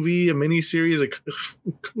 a movie, a miniseries, a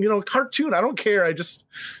cartoon. I don't care.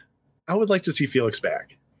 I would like to see Felix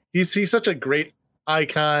back. He's such a great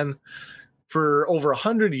icon for over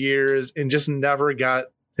 100 years and just never got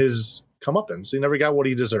his comeuppance. He never got what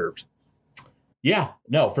he deserved. Yeah,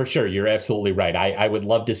 no, for sure. You're absolutely right. I would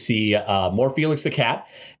love to see more Felix the Cat.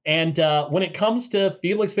 And when it comes to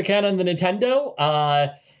Felix the Cat on the Nintendo,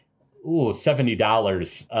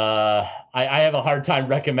 $70. I have a hard time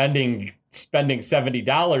recommending spending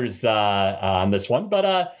 $70 on this one,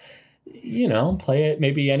 but play it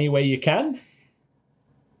maybe any way you can.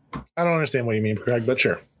 I don't understand what you mean, Craig, but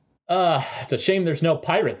sure. It's a shame there's no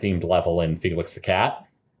pirate-themed level in Felix the Cat.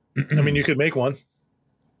 I mean, you could make one.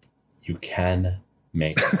 You can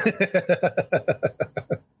make it.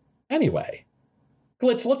 Anyway,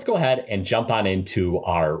 Glitch, let's go ahead and jump on into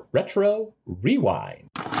our Retro Rewind.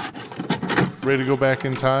 Ready to go back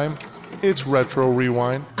in time? It's Retro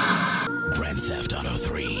Rewind. Grand Theft Auto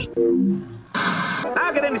 3.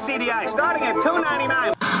 I'll get into CDI starting at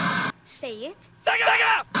 $2.99. Say it.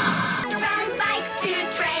 From bikes to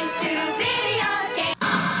trains to video games.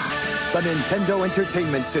 The Nintendo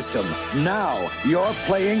Entertainment System. Now you're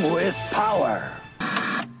playing with power.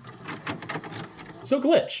 So,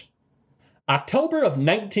 Glitch, October of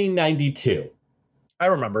 1992. I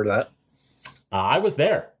remember that. I was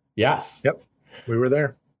there. Yes. Yep. We were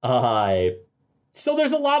there. So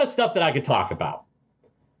there's a lot of stuff that I could talk about.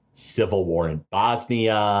 Civil War in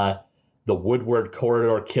Bosnia, the Woodward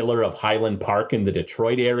Corridor killer of Highland Park in the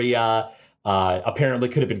Detroit area, apparently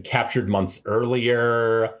could have been captured months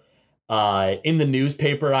earlier. In the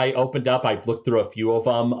newspaper I opened up, I looked through a few of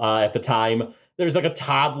them at the time. There's like a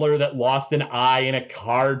toddler that lost an eye in a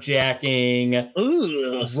carjacking.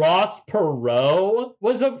 Ugh. Ross Perot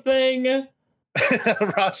was a thing.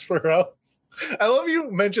 Ross Perot. I love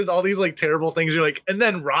you mentioned all these like terrible things. You're like, and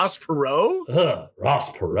then Ross Perot? Ugh,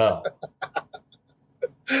 Ross Perot.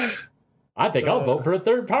 I think I'll vote for a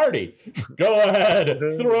third party. Go ahead,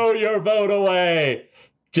 throw your vote away.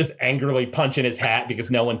 Just angrily punching his hat because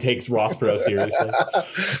no one takes Ross Perot seriously.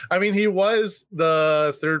 I mean, he was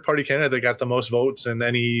the third party candidate that got the most votes in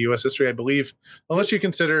any U.S. history, I believe. Unless you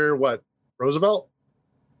consider what, Roosevelt?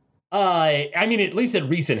 I mean, at least in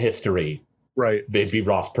recent history, right? They'd be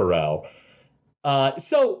Ross Perot.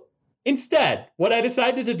 So instead, what I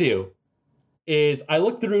decided to do is I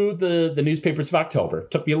looked through the newspapers of October.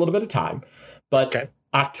 It took me a little bit of time, but okay.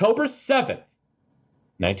 October 7th,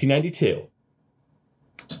 1992.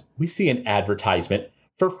 We see an advertisement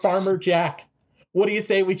for Farmer Jack. What do you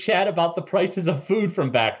say we chat about the prices of food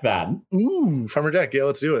from back then? Ooh, Farmer Jack. Yeah,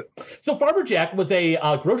 let's do it. So Farmer Jack was a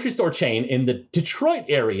grocery store chain in the Detroit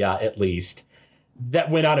area, at least,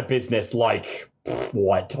 that went out of business like,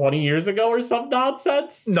 20 years ago or some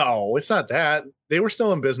nonsense? No, it's not that. They were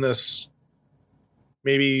still in business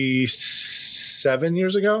maybe 7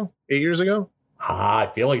 years ago, 8 years ago. I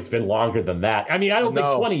feel like it's been longer than that. I mean, I don't think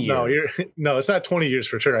 20 years. No, it's not 20 years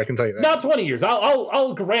for sure. I can tell you that. Not 20 years.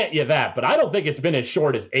 I'll grant you that, but I don't think it's been as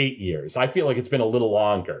short as 8 years. I feel like it's been a little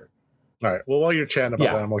longer. All right. Well, while you're chatting about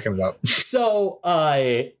that, I'm looking it up. So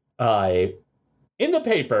in the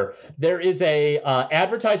paper, there is a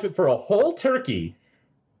advertisement for a whole turkey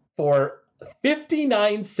for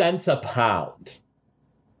 59 cents a pound.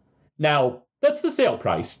 Now, that's the sale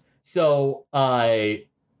price. So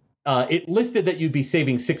it listed that you'd be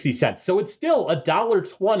saving 60 cents. So it's still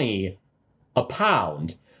 $1.20 a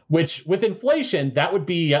pound, which with inflation, that would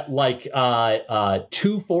be like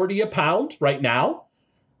 $2.40 a pound right now.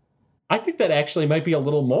 I think that actually might be a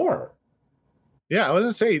little more. Yeah, I was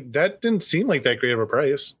going to say, that didn't seem like that great of a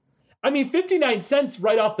price. I mean, 59 cents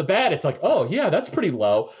right off the bat, it's like, oh, yeah, that's pretty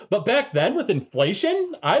low. But back then with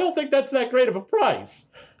inflation, I don't think that's that great of a price.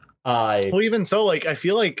 Well, even so, like, I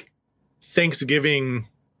feel like Thanksgiving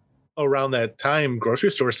around that time,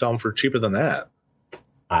 grocery stores sell them for cheaper than that.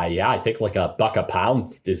 Yeah, I think like $1 a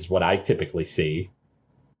pound is what I typically see.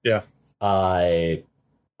 Yeah. A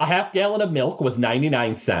half gallon of milk was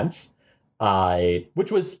 99 cents,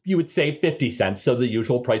 which was, you would say, 50 cents. So the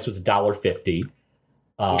usual price was $1.50.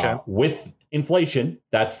 Okay. With inflation,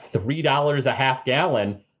 that's $3 a half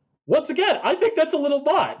gallon. Once again, I think that's a little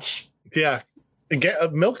much. Yeah. Again,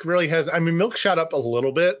 milk really has, I mean, milk shot up a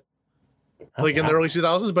little bit in the early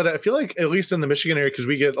 2000s, but I feel like at least in the Michigan area, because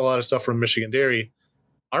we get a lot of stuff from Michigan Dairy,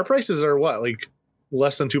 our prices are what, like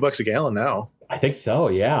less than $2 a gallon now? I think so,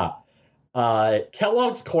 yeah.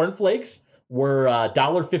 Kellogg's Corn Flakes were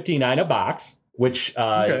 $1.59 a box, which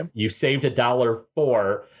you saved $1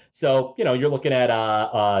 for. So, you're looking at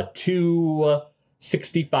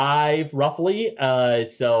 $65 roughly.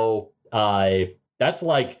 So that's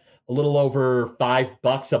like a little over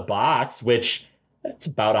 $5 a box, which that's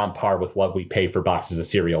about on par with what we pay for boxes of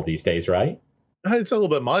cereal these days, right? It's a little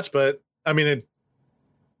bit much, but I mean,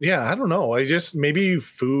 I don't know. Maybe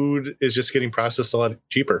food is just getting processed a lot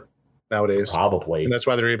cheaper nowadays. Probably. And that's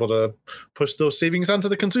why they're able to push those savings onto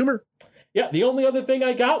the consumer. Yeah, the only other thing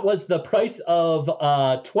I got was the price of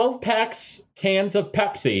 12 packs cans of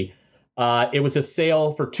Pepsi. It was a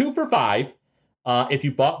sale for 2 for $5. If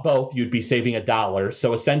you bought both, you'd be saving $1.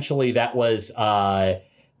 So essentially that was so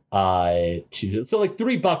like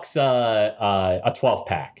 $3 a 12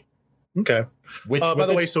 pack. Okay. Which by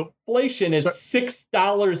the way, so inflation is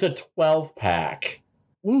 $6 a 12 pack.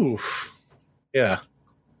 Oof. Yeah.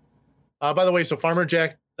 By the way, so Farmer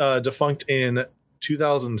Jack defunct in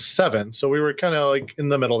 2007. So we were kind of like in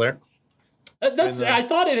the middle there. I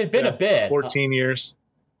thought it had been a bit. 14 years.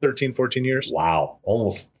 13, 14 years. Wow.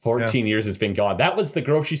 Almost 14 years it's been gone. That was the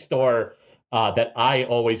grocery store that I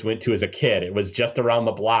always went to as a kid. It was just around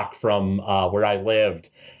the block from where I lived.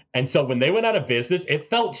 And so when they went out of business, it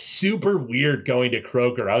felt super weird going to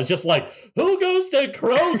Kroger. I was just like, who goes to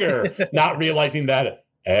Kroger? Not realizing that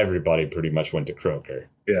everybody pretty much went to Kroger.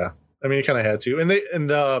 Yeah. I mean, you kind of had to. And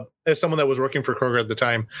as someone that was working for Kroger at the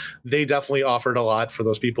time, they definitely offered a lot for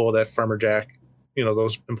those people that Farmer Jack,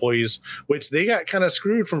 those employees, which they got kind of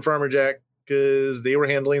screwed from Farmer Jack because they were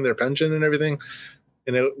handling their pension and everything.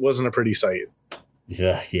 And it wasn't a pretty sight.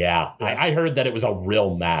 Yeah. I heard that it was a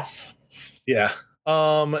real mess. Yeah.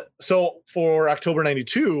 So for October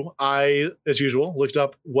 92, I, as usual, looked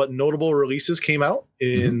up what notable releases came out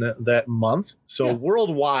in that month. So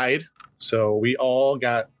worldwide, so we all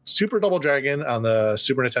got Super Double Dragon on the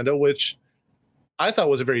Super Nintendo, which I thought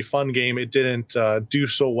was a very fun game. It didn't do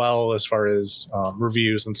so well as far as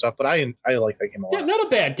reviews and stuff, but I like that game a lot. Yeah, not a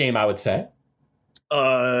bad game, I would say.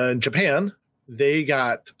 Japan, they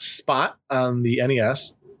got Spot on the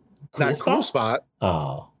NES. Cool Spot.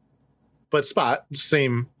 Oh. But Spot,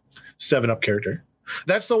 same 7-Up character.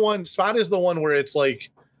 That's the one. Spot is the one where it's like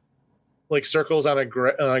circles on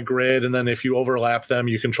a grid, and then if you overlap them,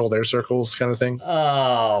 you control their circles, kind of thing.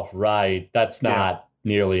 Oh, right. That's not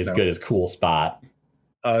nearly as good as Cool Spot.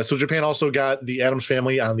 So Japan also got the Addams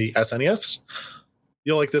Family on the SNES.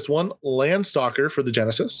 You'll like this one, Landstalker for the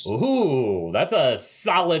Genesis. Ooh, that's a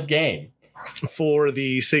solid game. For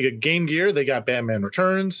the Sega Game Gear, they got Batman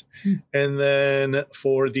Returns. And then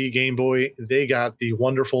for the Game Boy, they got the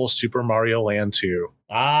wonderful Super Mario Land 2.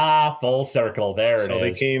 Ah, full circle. There it is. So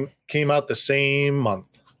they came out the same month.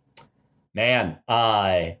 Man,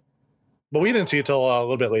 but we didn't see it till a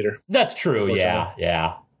little bit later. That's true.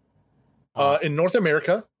 Yeah. In North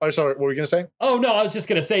America, sorry, what were you going to say? Oh, no, I was just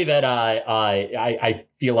going to say that I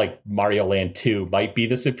feel like Mario Land 2 might be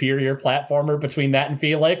the superior platformer between that and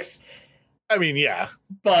Felix. I mean, yeah.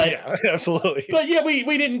 But yeah, absolutely. But yeah,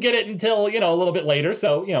 we didn't get it until, a little bit later.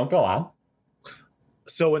 So, go on.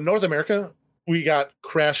 So in North America, we got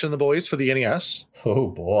Crash and the Boys for the NES. Oh,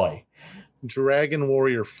 boy. Dragon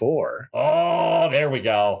Warrior 4. Oh, there we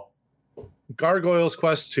go. Gargoyles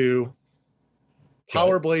Quest 2.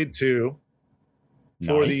 Power Blade 2.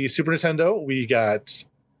 For the Super Nintendo, we got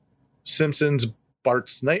Simpsons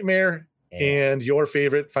Bart's Nightmare and your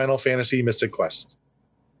favorite Final Fantasy Mystic Quest.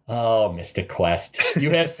 Oh, Mystic Quest. You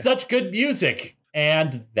have such good music.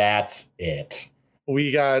 And that's it.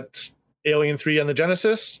 We got Alien 3 on the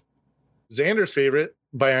Genesis. Xander's favorite,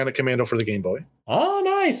 Bionic Commando for the Game Boy. Oh,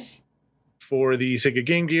 nice. For the Sega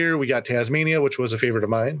Game Gear, we got Tasmania, which was a favorite of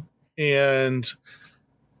mine. And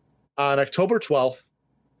on October 12th,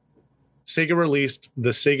 Sega released the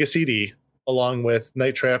Sega CD along with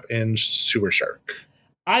Night Trap and Sewer Shark.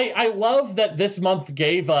 I love that this month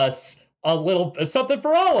gave us a little something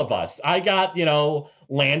for all of us. I got,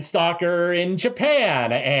 Landstalker in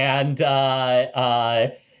Japan and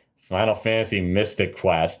Final Fantasy Mystic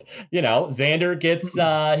Quest. Xander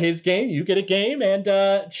gets his game, you get a game,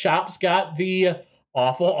 and Chop's got the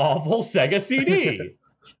awful Sega CD.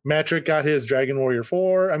 Matrick got his Dragon Warrior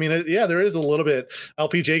 4. I mean, there is a little bit.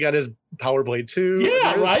 LPJ got his Power Blade 2.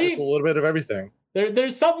 Yeah, right? Just a little bit of everything.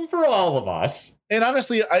 There's something for all of us. And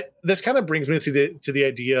honestly, this kind of brings me to the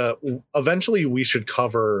idea, eventually we should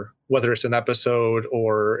cover, whether it's an episode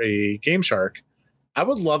or a Game Shark, I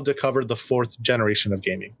would love to cover the 4th generation of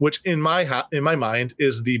gaming, which in my mind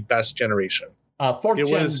is the best generation. 4th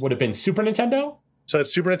gen would have been Super Nintendo? So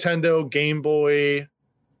it's Super Nintendo, Game Boy.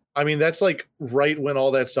 I mean, that's like right when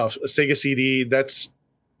all that stuff, Sega CD, that's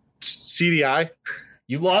CDI.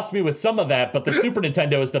 You lost me with some of that, but the Super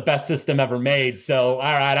Nintendo is the best system ever made. So,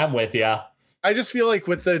 all right, I'm with you. I just feel like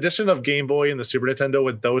with the addition of Game Boy and the Super Nintendo,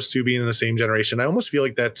 with those two being in the same generation, I almost feel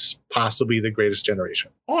like that's possibly the greatest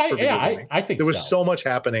generation. Oh, I think there was so much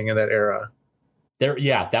happening in that era.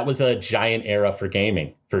 That was a giant era for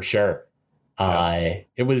gaming, for sure.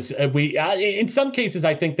 It was in some cases,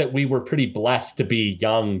 I think that we were pretty blessed to be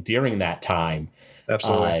young during that time.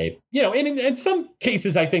 Absolutely. In some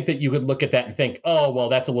cases, I think that you could look at that and think, oh, well,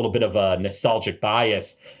 that's a little bit of a nostalgic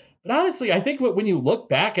bias. But honestly, I think when you look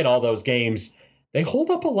back at all those games, they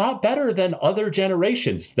hold up a lot better than other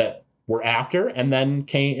generations that were after and then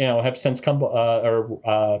have since come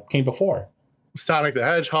came before. Sonic the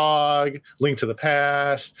Hedgehog, Link to the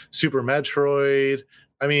Past, Super Metroid.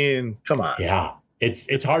 I mean, come on. Yeah,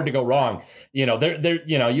 it's hard to go wrong. You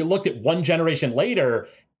looked at one generation later,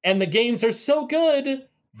 and the games are so good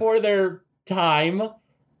for their time.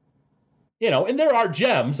 And there are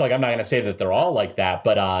gems. Like, I'm not going to say that they're all like that,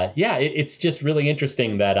 but it's just really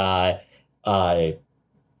interesting that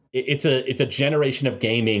it's a generation of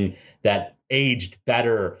gaming that aged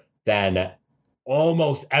better than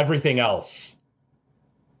almost everything else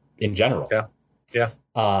in general. Yeah.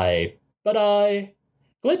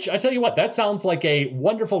 Glitch, I tell you what, that sounds like a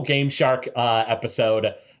wonderful Game Shark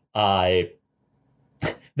episode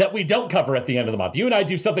that we don't cover at the end of the month. You and I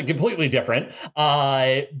do something completely different.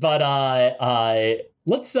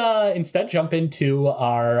 Let's instead jump into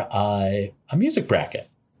our a music bracket.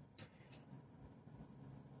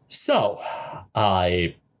 So,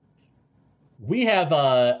 we have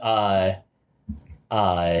a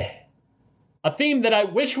theme that I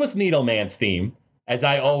wish was Needleman's theme, as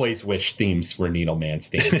I always wish themes were Needleman's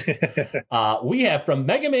theme. We have from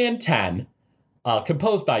Mega Man 10,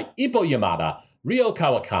 composed by Ippo Yamada, Ryo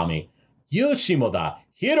Kawakami, Yu Shimoda,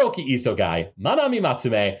 Hiroki Isogai, Manami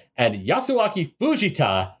Matsume, and Yasuaki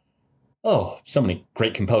Fujita. Oh, so many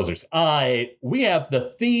great composers. We have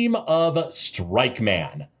the theme of Strike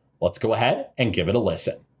Man. Let's go ahead and give it a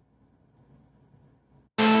listen.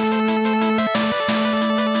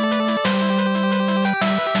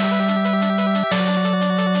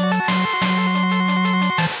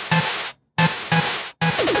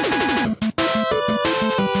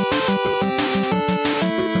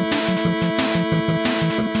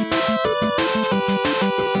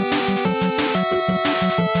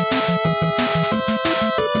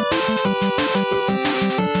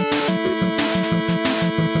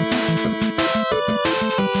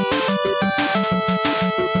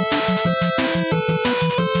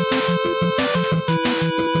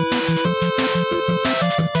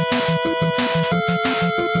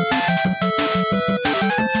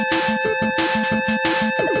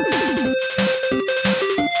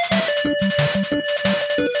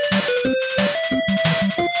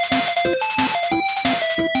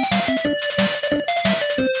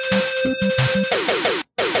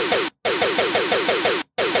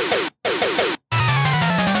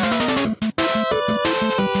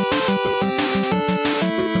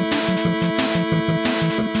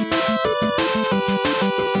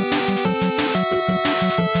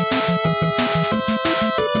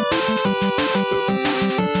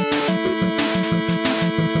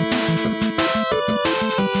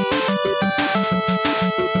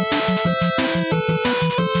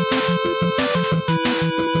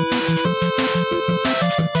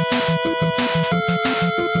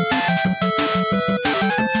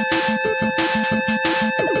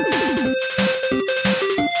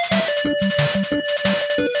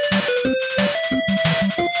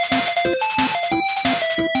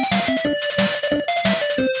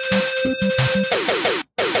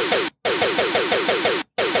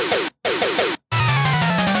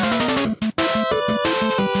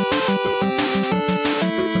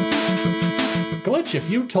 If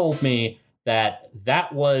you told me that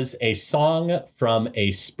was a song from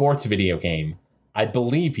a sports video game, I'd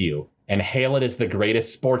believe you and hail it as the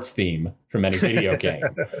greatest sports theme from any video game.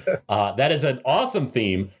 That is an awesome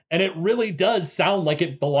theme, and it really does sound like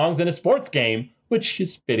it belongs in a sports game, which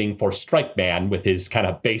is fitting for Strike Man with his kind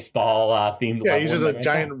of baseball themed. Yeah, he's just a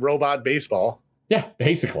giant robot baseball. Yeah,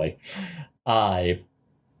 basically.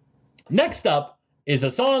 Next up is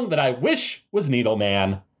a song that I wish was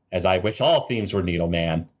Needleman, as I wish all themes were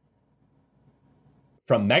Needleman.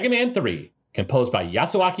 From Mega Man 3, composed by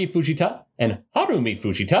Yasuaki Fujita and Harumi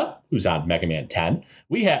Fujita, who's on Mega Man 10,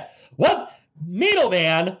 we have... What?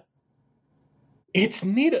 Needleman? It's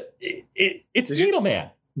Needleman.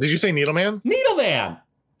 Did you say Needleman? Needleman!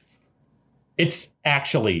 It's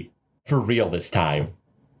actually, for real this time,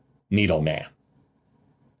 Needleman.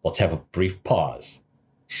 Let's have a brief pause.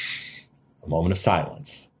 A moment of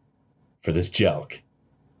silence for this joke,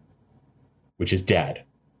 which is dead,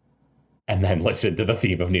 and then listen to the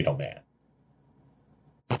theme of Needleman.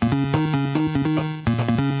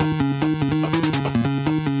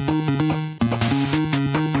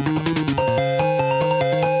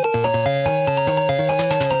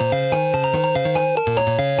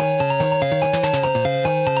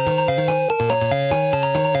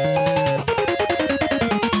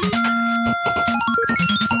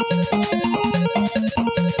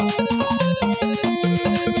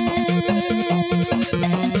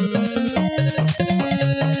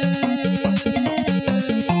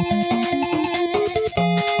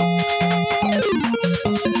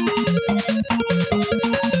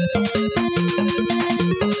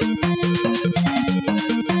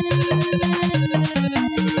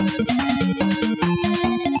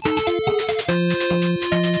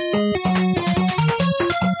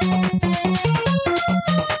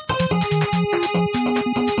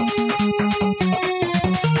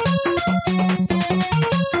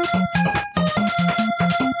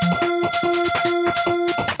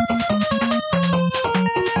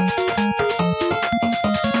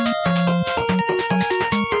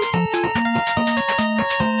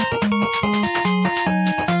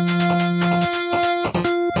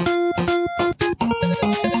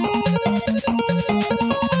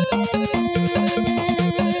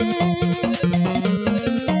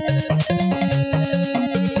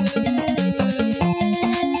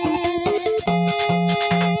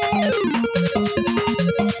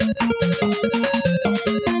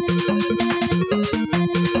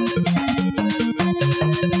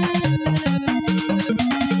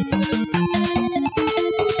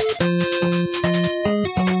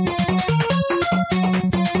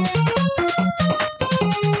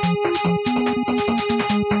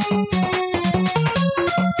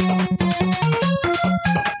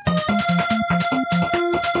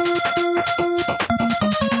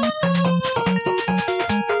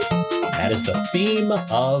 That is the theme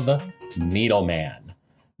of Needleman.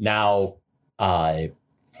 Now, for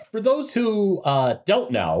those who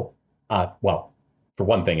don't know, well, for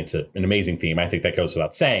one thing, it's an amazing theme. I think that goes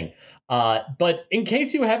without saying. But in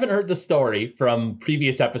case you haven't heard the story from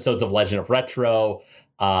previous episodes of Legend of Retro,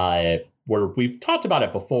 where we've talked about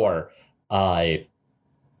it before, the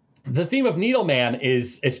theme of Needleman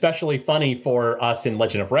is especially funny for us in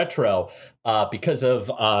Legend of Retro because of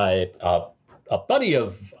a buddy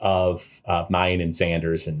of mine and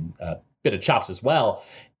Xander's and a bit of Chops as well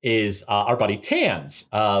is our buddy Tans,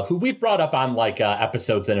 who we've brought up on like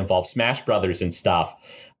episodes that involve Smash Brothers and stuff.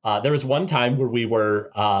 There was one time where we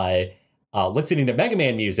were listening to Mega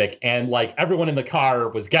Man music and like everyone in the car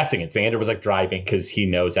was guessing it. Xander was like driving because he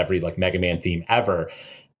knows every like Mega Man theme ever.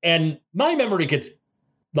 And my memory gets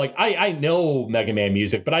like, I know Mega Man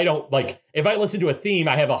music, but I don't like, if I listen to a theme,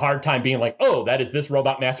 I have a hard time being like, oh, that is this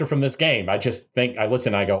Robot Master from this game. I just think I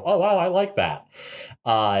listen, and I go, oh, wow, I like that.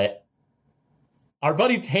 Our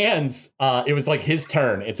buddy Tans, it was like his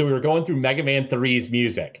turn. And so we were going through Mega Man 3's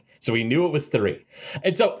music. So we knew it was 3.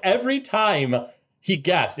 And so every time he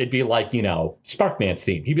guessed, it'd be like, you know, Sparkman's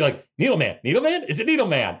theme. He'd be like, Needleman, Needleman? Is it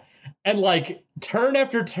Needleman? And like turn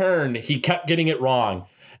after turn, he kept getting it wrong.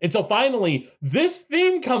 And so finally, this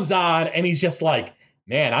theme comes on, and he's just like,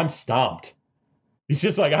 man, I'm stumped. He's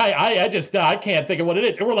just like, I can't think of what it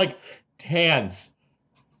is. And we're like, Tans,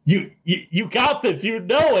 you got this. You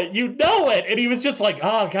know it. And he was just like,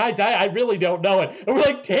 oh, guys, I really don't know it. And we're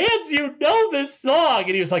like, Tans, you know this song.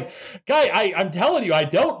 And he was like, guy, I'm telling you, I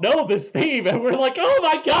don't know this theme. And we're like, oh,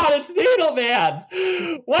 my God, it's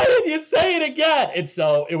Needleman. Why didn't you say it again? And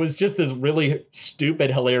so it was just this really stupid,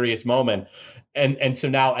 hilarious moment. And so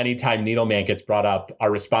now anytime Needleman gets brought up, our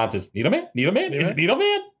response is, Needleman? Needleman? Is it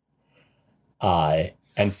Needleman?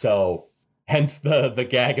 And so hence the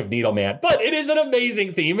gag of Needleman. But it is an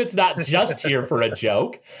amazing theme. It's not just here for a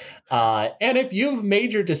joke. And if you've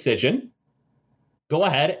made your decision, go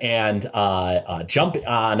ahead and jump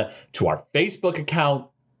on to our Facebook account,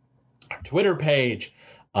 our Twitter page.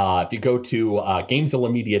 If you go to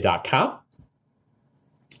GameZillaMedia.com,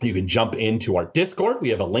 you can jump into our Discord.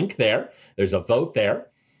 We have a link there. There's a vote there.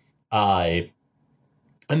 And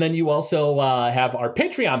then you also have our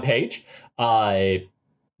Patreon page. Now,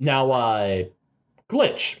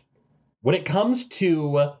 Glitch, when it comes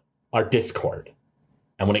to our Discord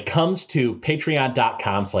and when it comes to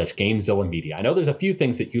patreon.com/GameZillaMedia, I know there's a few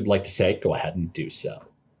things that you'd like to say. Go ahead and do so.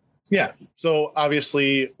 Yeah. So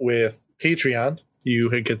obviously with Patreon, you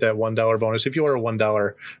get that $1 bonus if you are a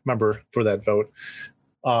 $1 member for that vote.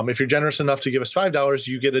 If you're generous enough to give us $5,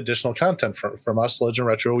 you get additional content from us, Legend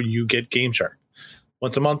Retro. You get Game Shark.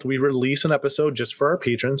 Once a month, we release an episode just for our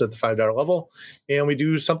patrons at the $5 level, and we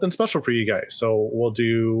do something special for you guys. So we'll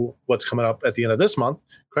do what's coming up at the end of this month.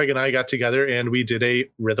 Craig and I got together, and we did a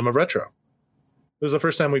Rhythm of Retro. was the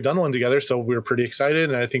first time we've done one together, so we were pretty excited,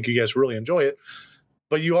 and I think you guys really enjoy it.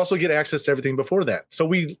 But you also get access to everything before that.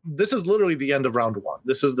 So this is literally the end of round 1.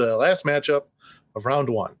 This is the last matchup of round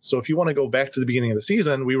 1. So if you want to go back to the beginning of the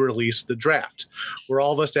season, we released the draft, where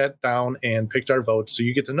all of us sat down and picked our votes. So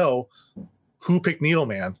you get to know who picked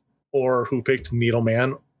Needleman, or who picked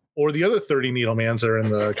Needleman, or the other 30 Needlemans that are in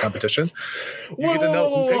the competition. You get to know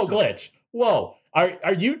who picked them. Glitch. Whoa.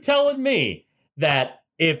 Are you telling me that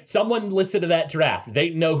if someone listened to that draft, they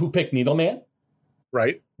know who picked Needleman?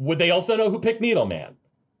 Right. Would they also know who picked Needleman?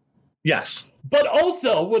 Yes. But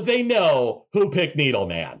also, would they know who picked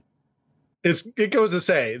Needleman? It goes to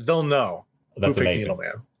say they'll know. That's who picked amazing.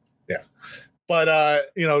 Needleman. Yeah. But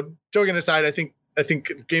joking aside, I think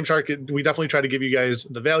Game Shark, we definitely try to give you guys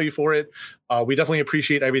the value for it. We definitely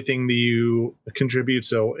appreciate everything that you contribute.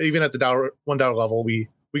 So even at the $1 level, we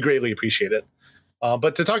greatly appreciate it.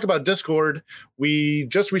 But to talk about Discord, we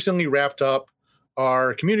just recently wrapped up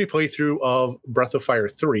our community playthrough of Breath of Fire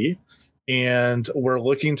 3. And we're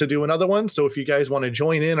looking to do another one. So if you guys want to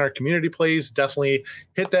join in our community plays, definitely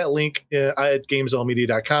hit that link at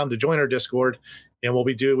gamezonemedia.com to join our Discord. And we'll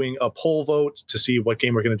be doing a poll vote to see what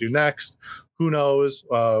game we're going to do next. Who knows?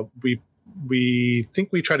 We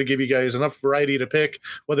think we try to give you guys enough variety to pick,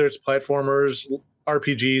 whether it's platformers,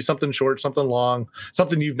 RPGs, something short, something long,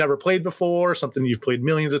 something you've never played before, something you've played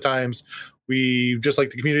millions of times. We just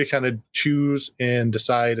like the community to kind of choose and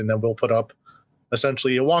decide, and then we'll put up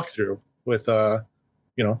essentially a walkthrough with a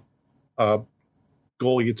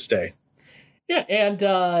goal you'd stay. Yeah, and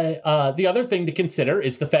the other thing to consider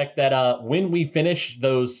is the fact that when we finish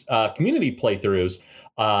those community playthroughs,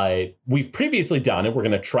 we've previously done, and we're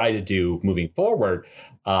going to try to do moving forward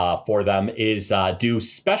for them, is do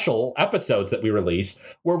special episodes that we release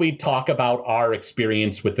where we talk about our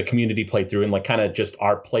experience with the community playthrough and like kind of just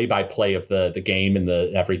our play-by-play of the game and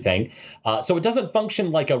the everything. So it doesn't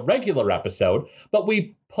function like a regular episode, but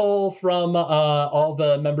we pull from all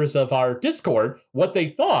the members of our Discord what they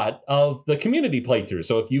thought of the community playthrough.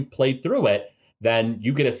 So if you've played through it, then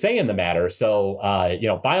you get a say in the matter. So,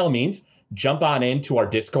 by all means, jump on into our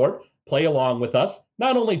Discord, play along with us,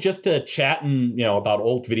 not only just to chat and, about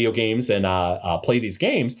old video games and play these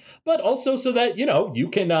games, but also so that, you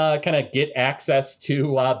can kind of get access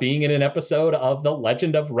to being in an episode of The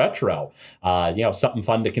Legend of Retro. Something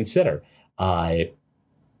fun to consider. But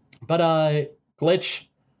Glitch,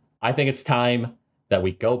 I think it's time that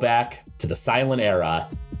we go back to the silent era.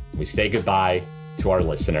 We say goodbye to our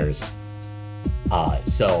listeners.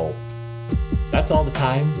 So that's all the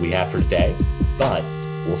time we have for today, but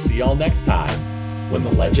we'll see y'all next time when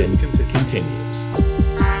the legend continues.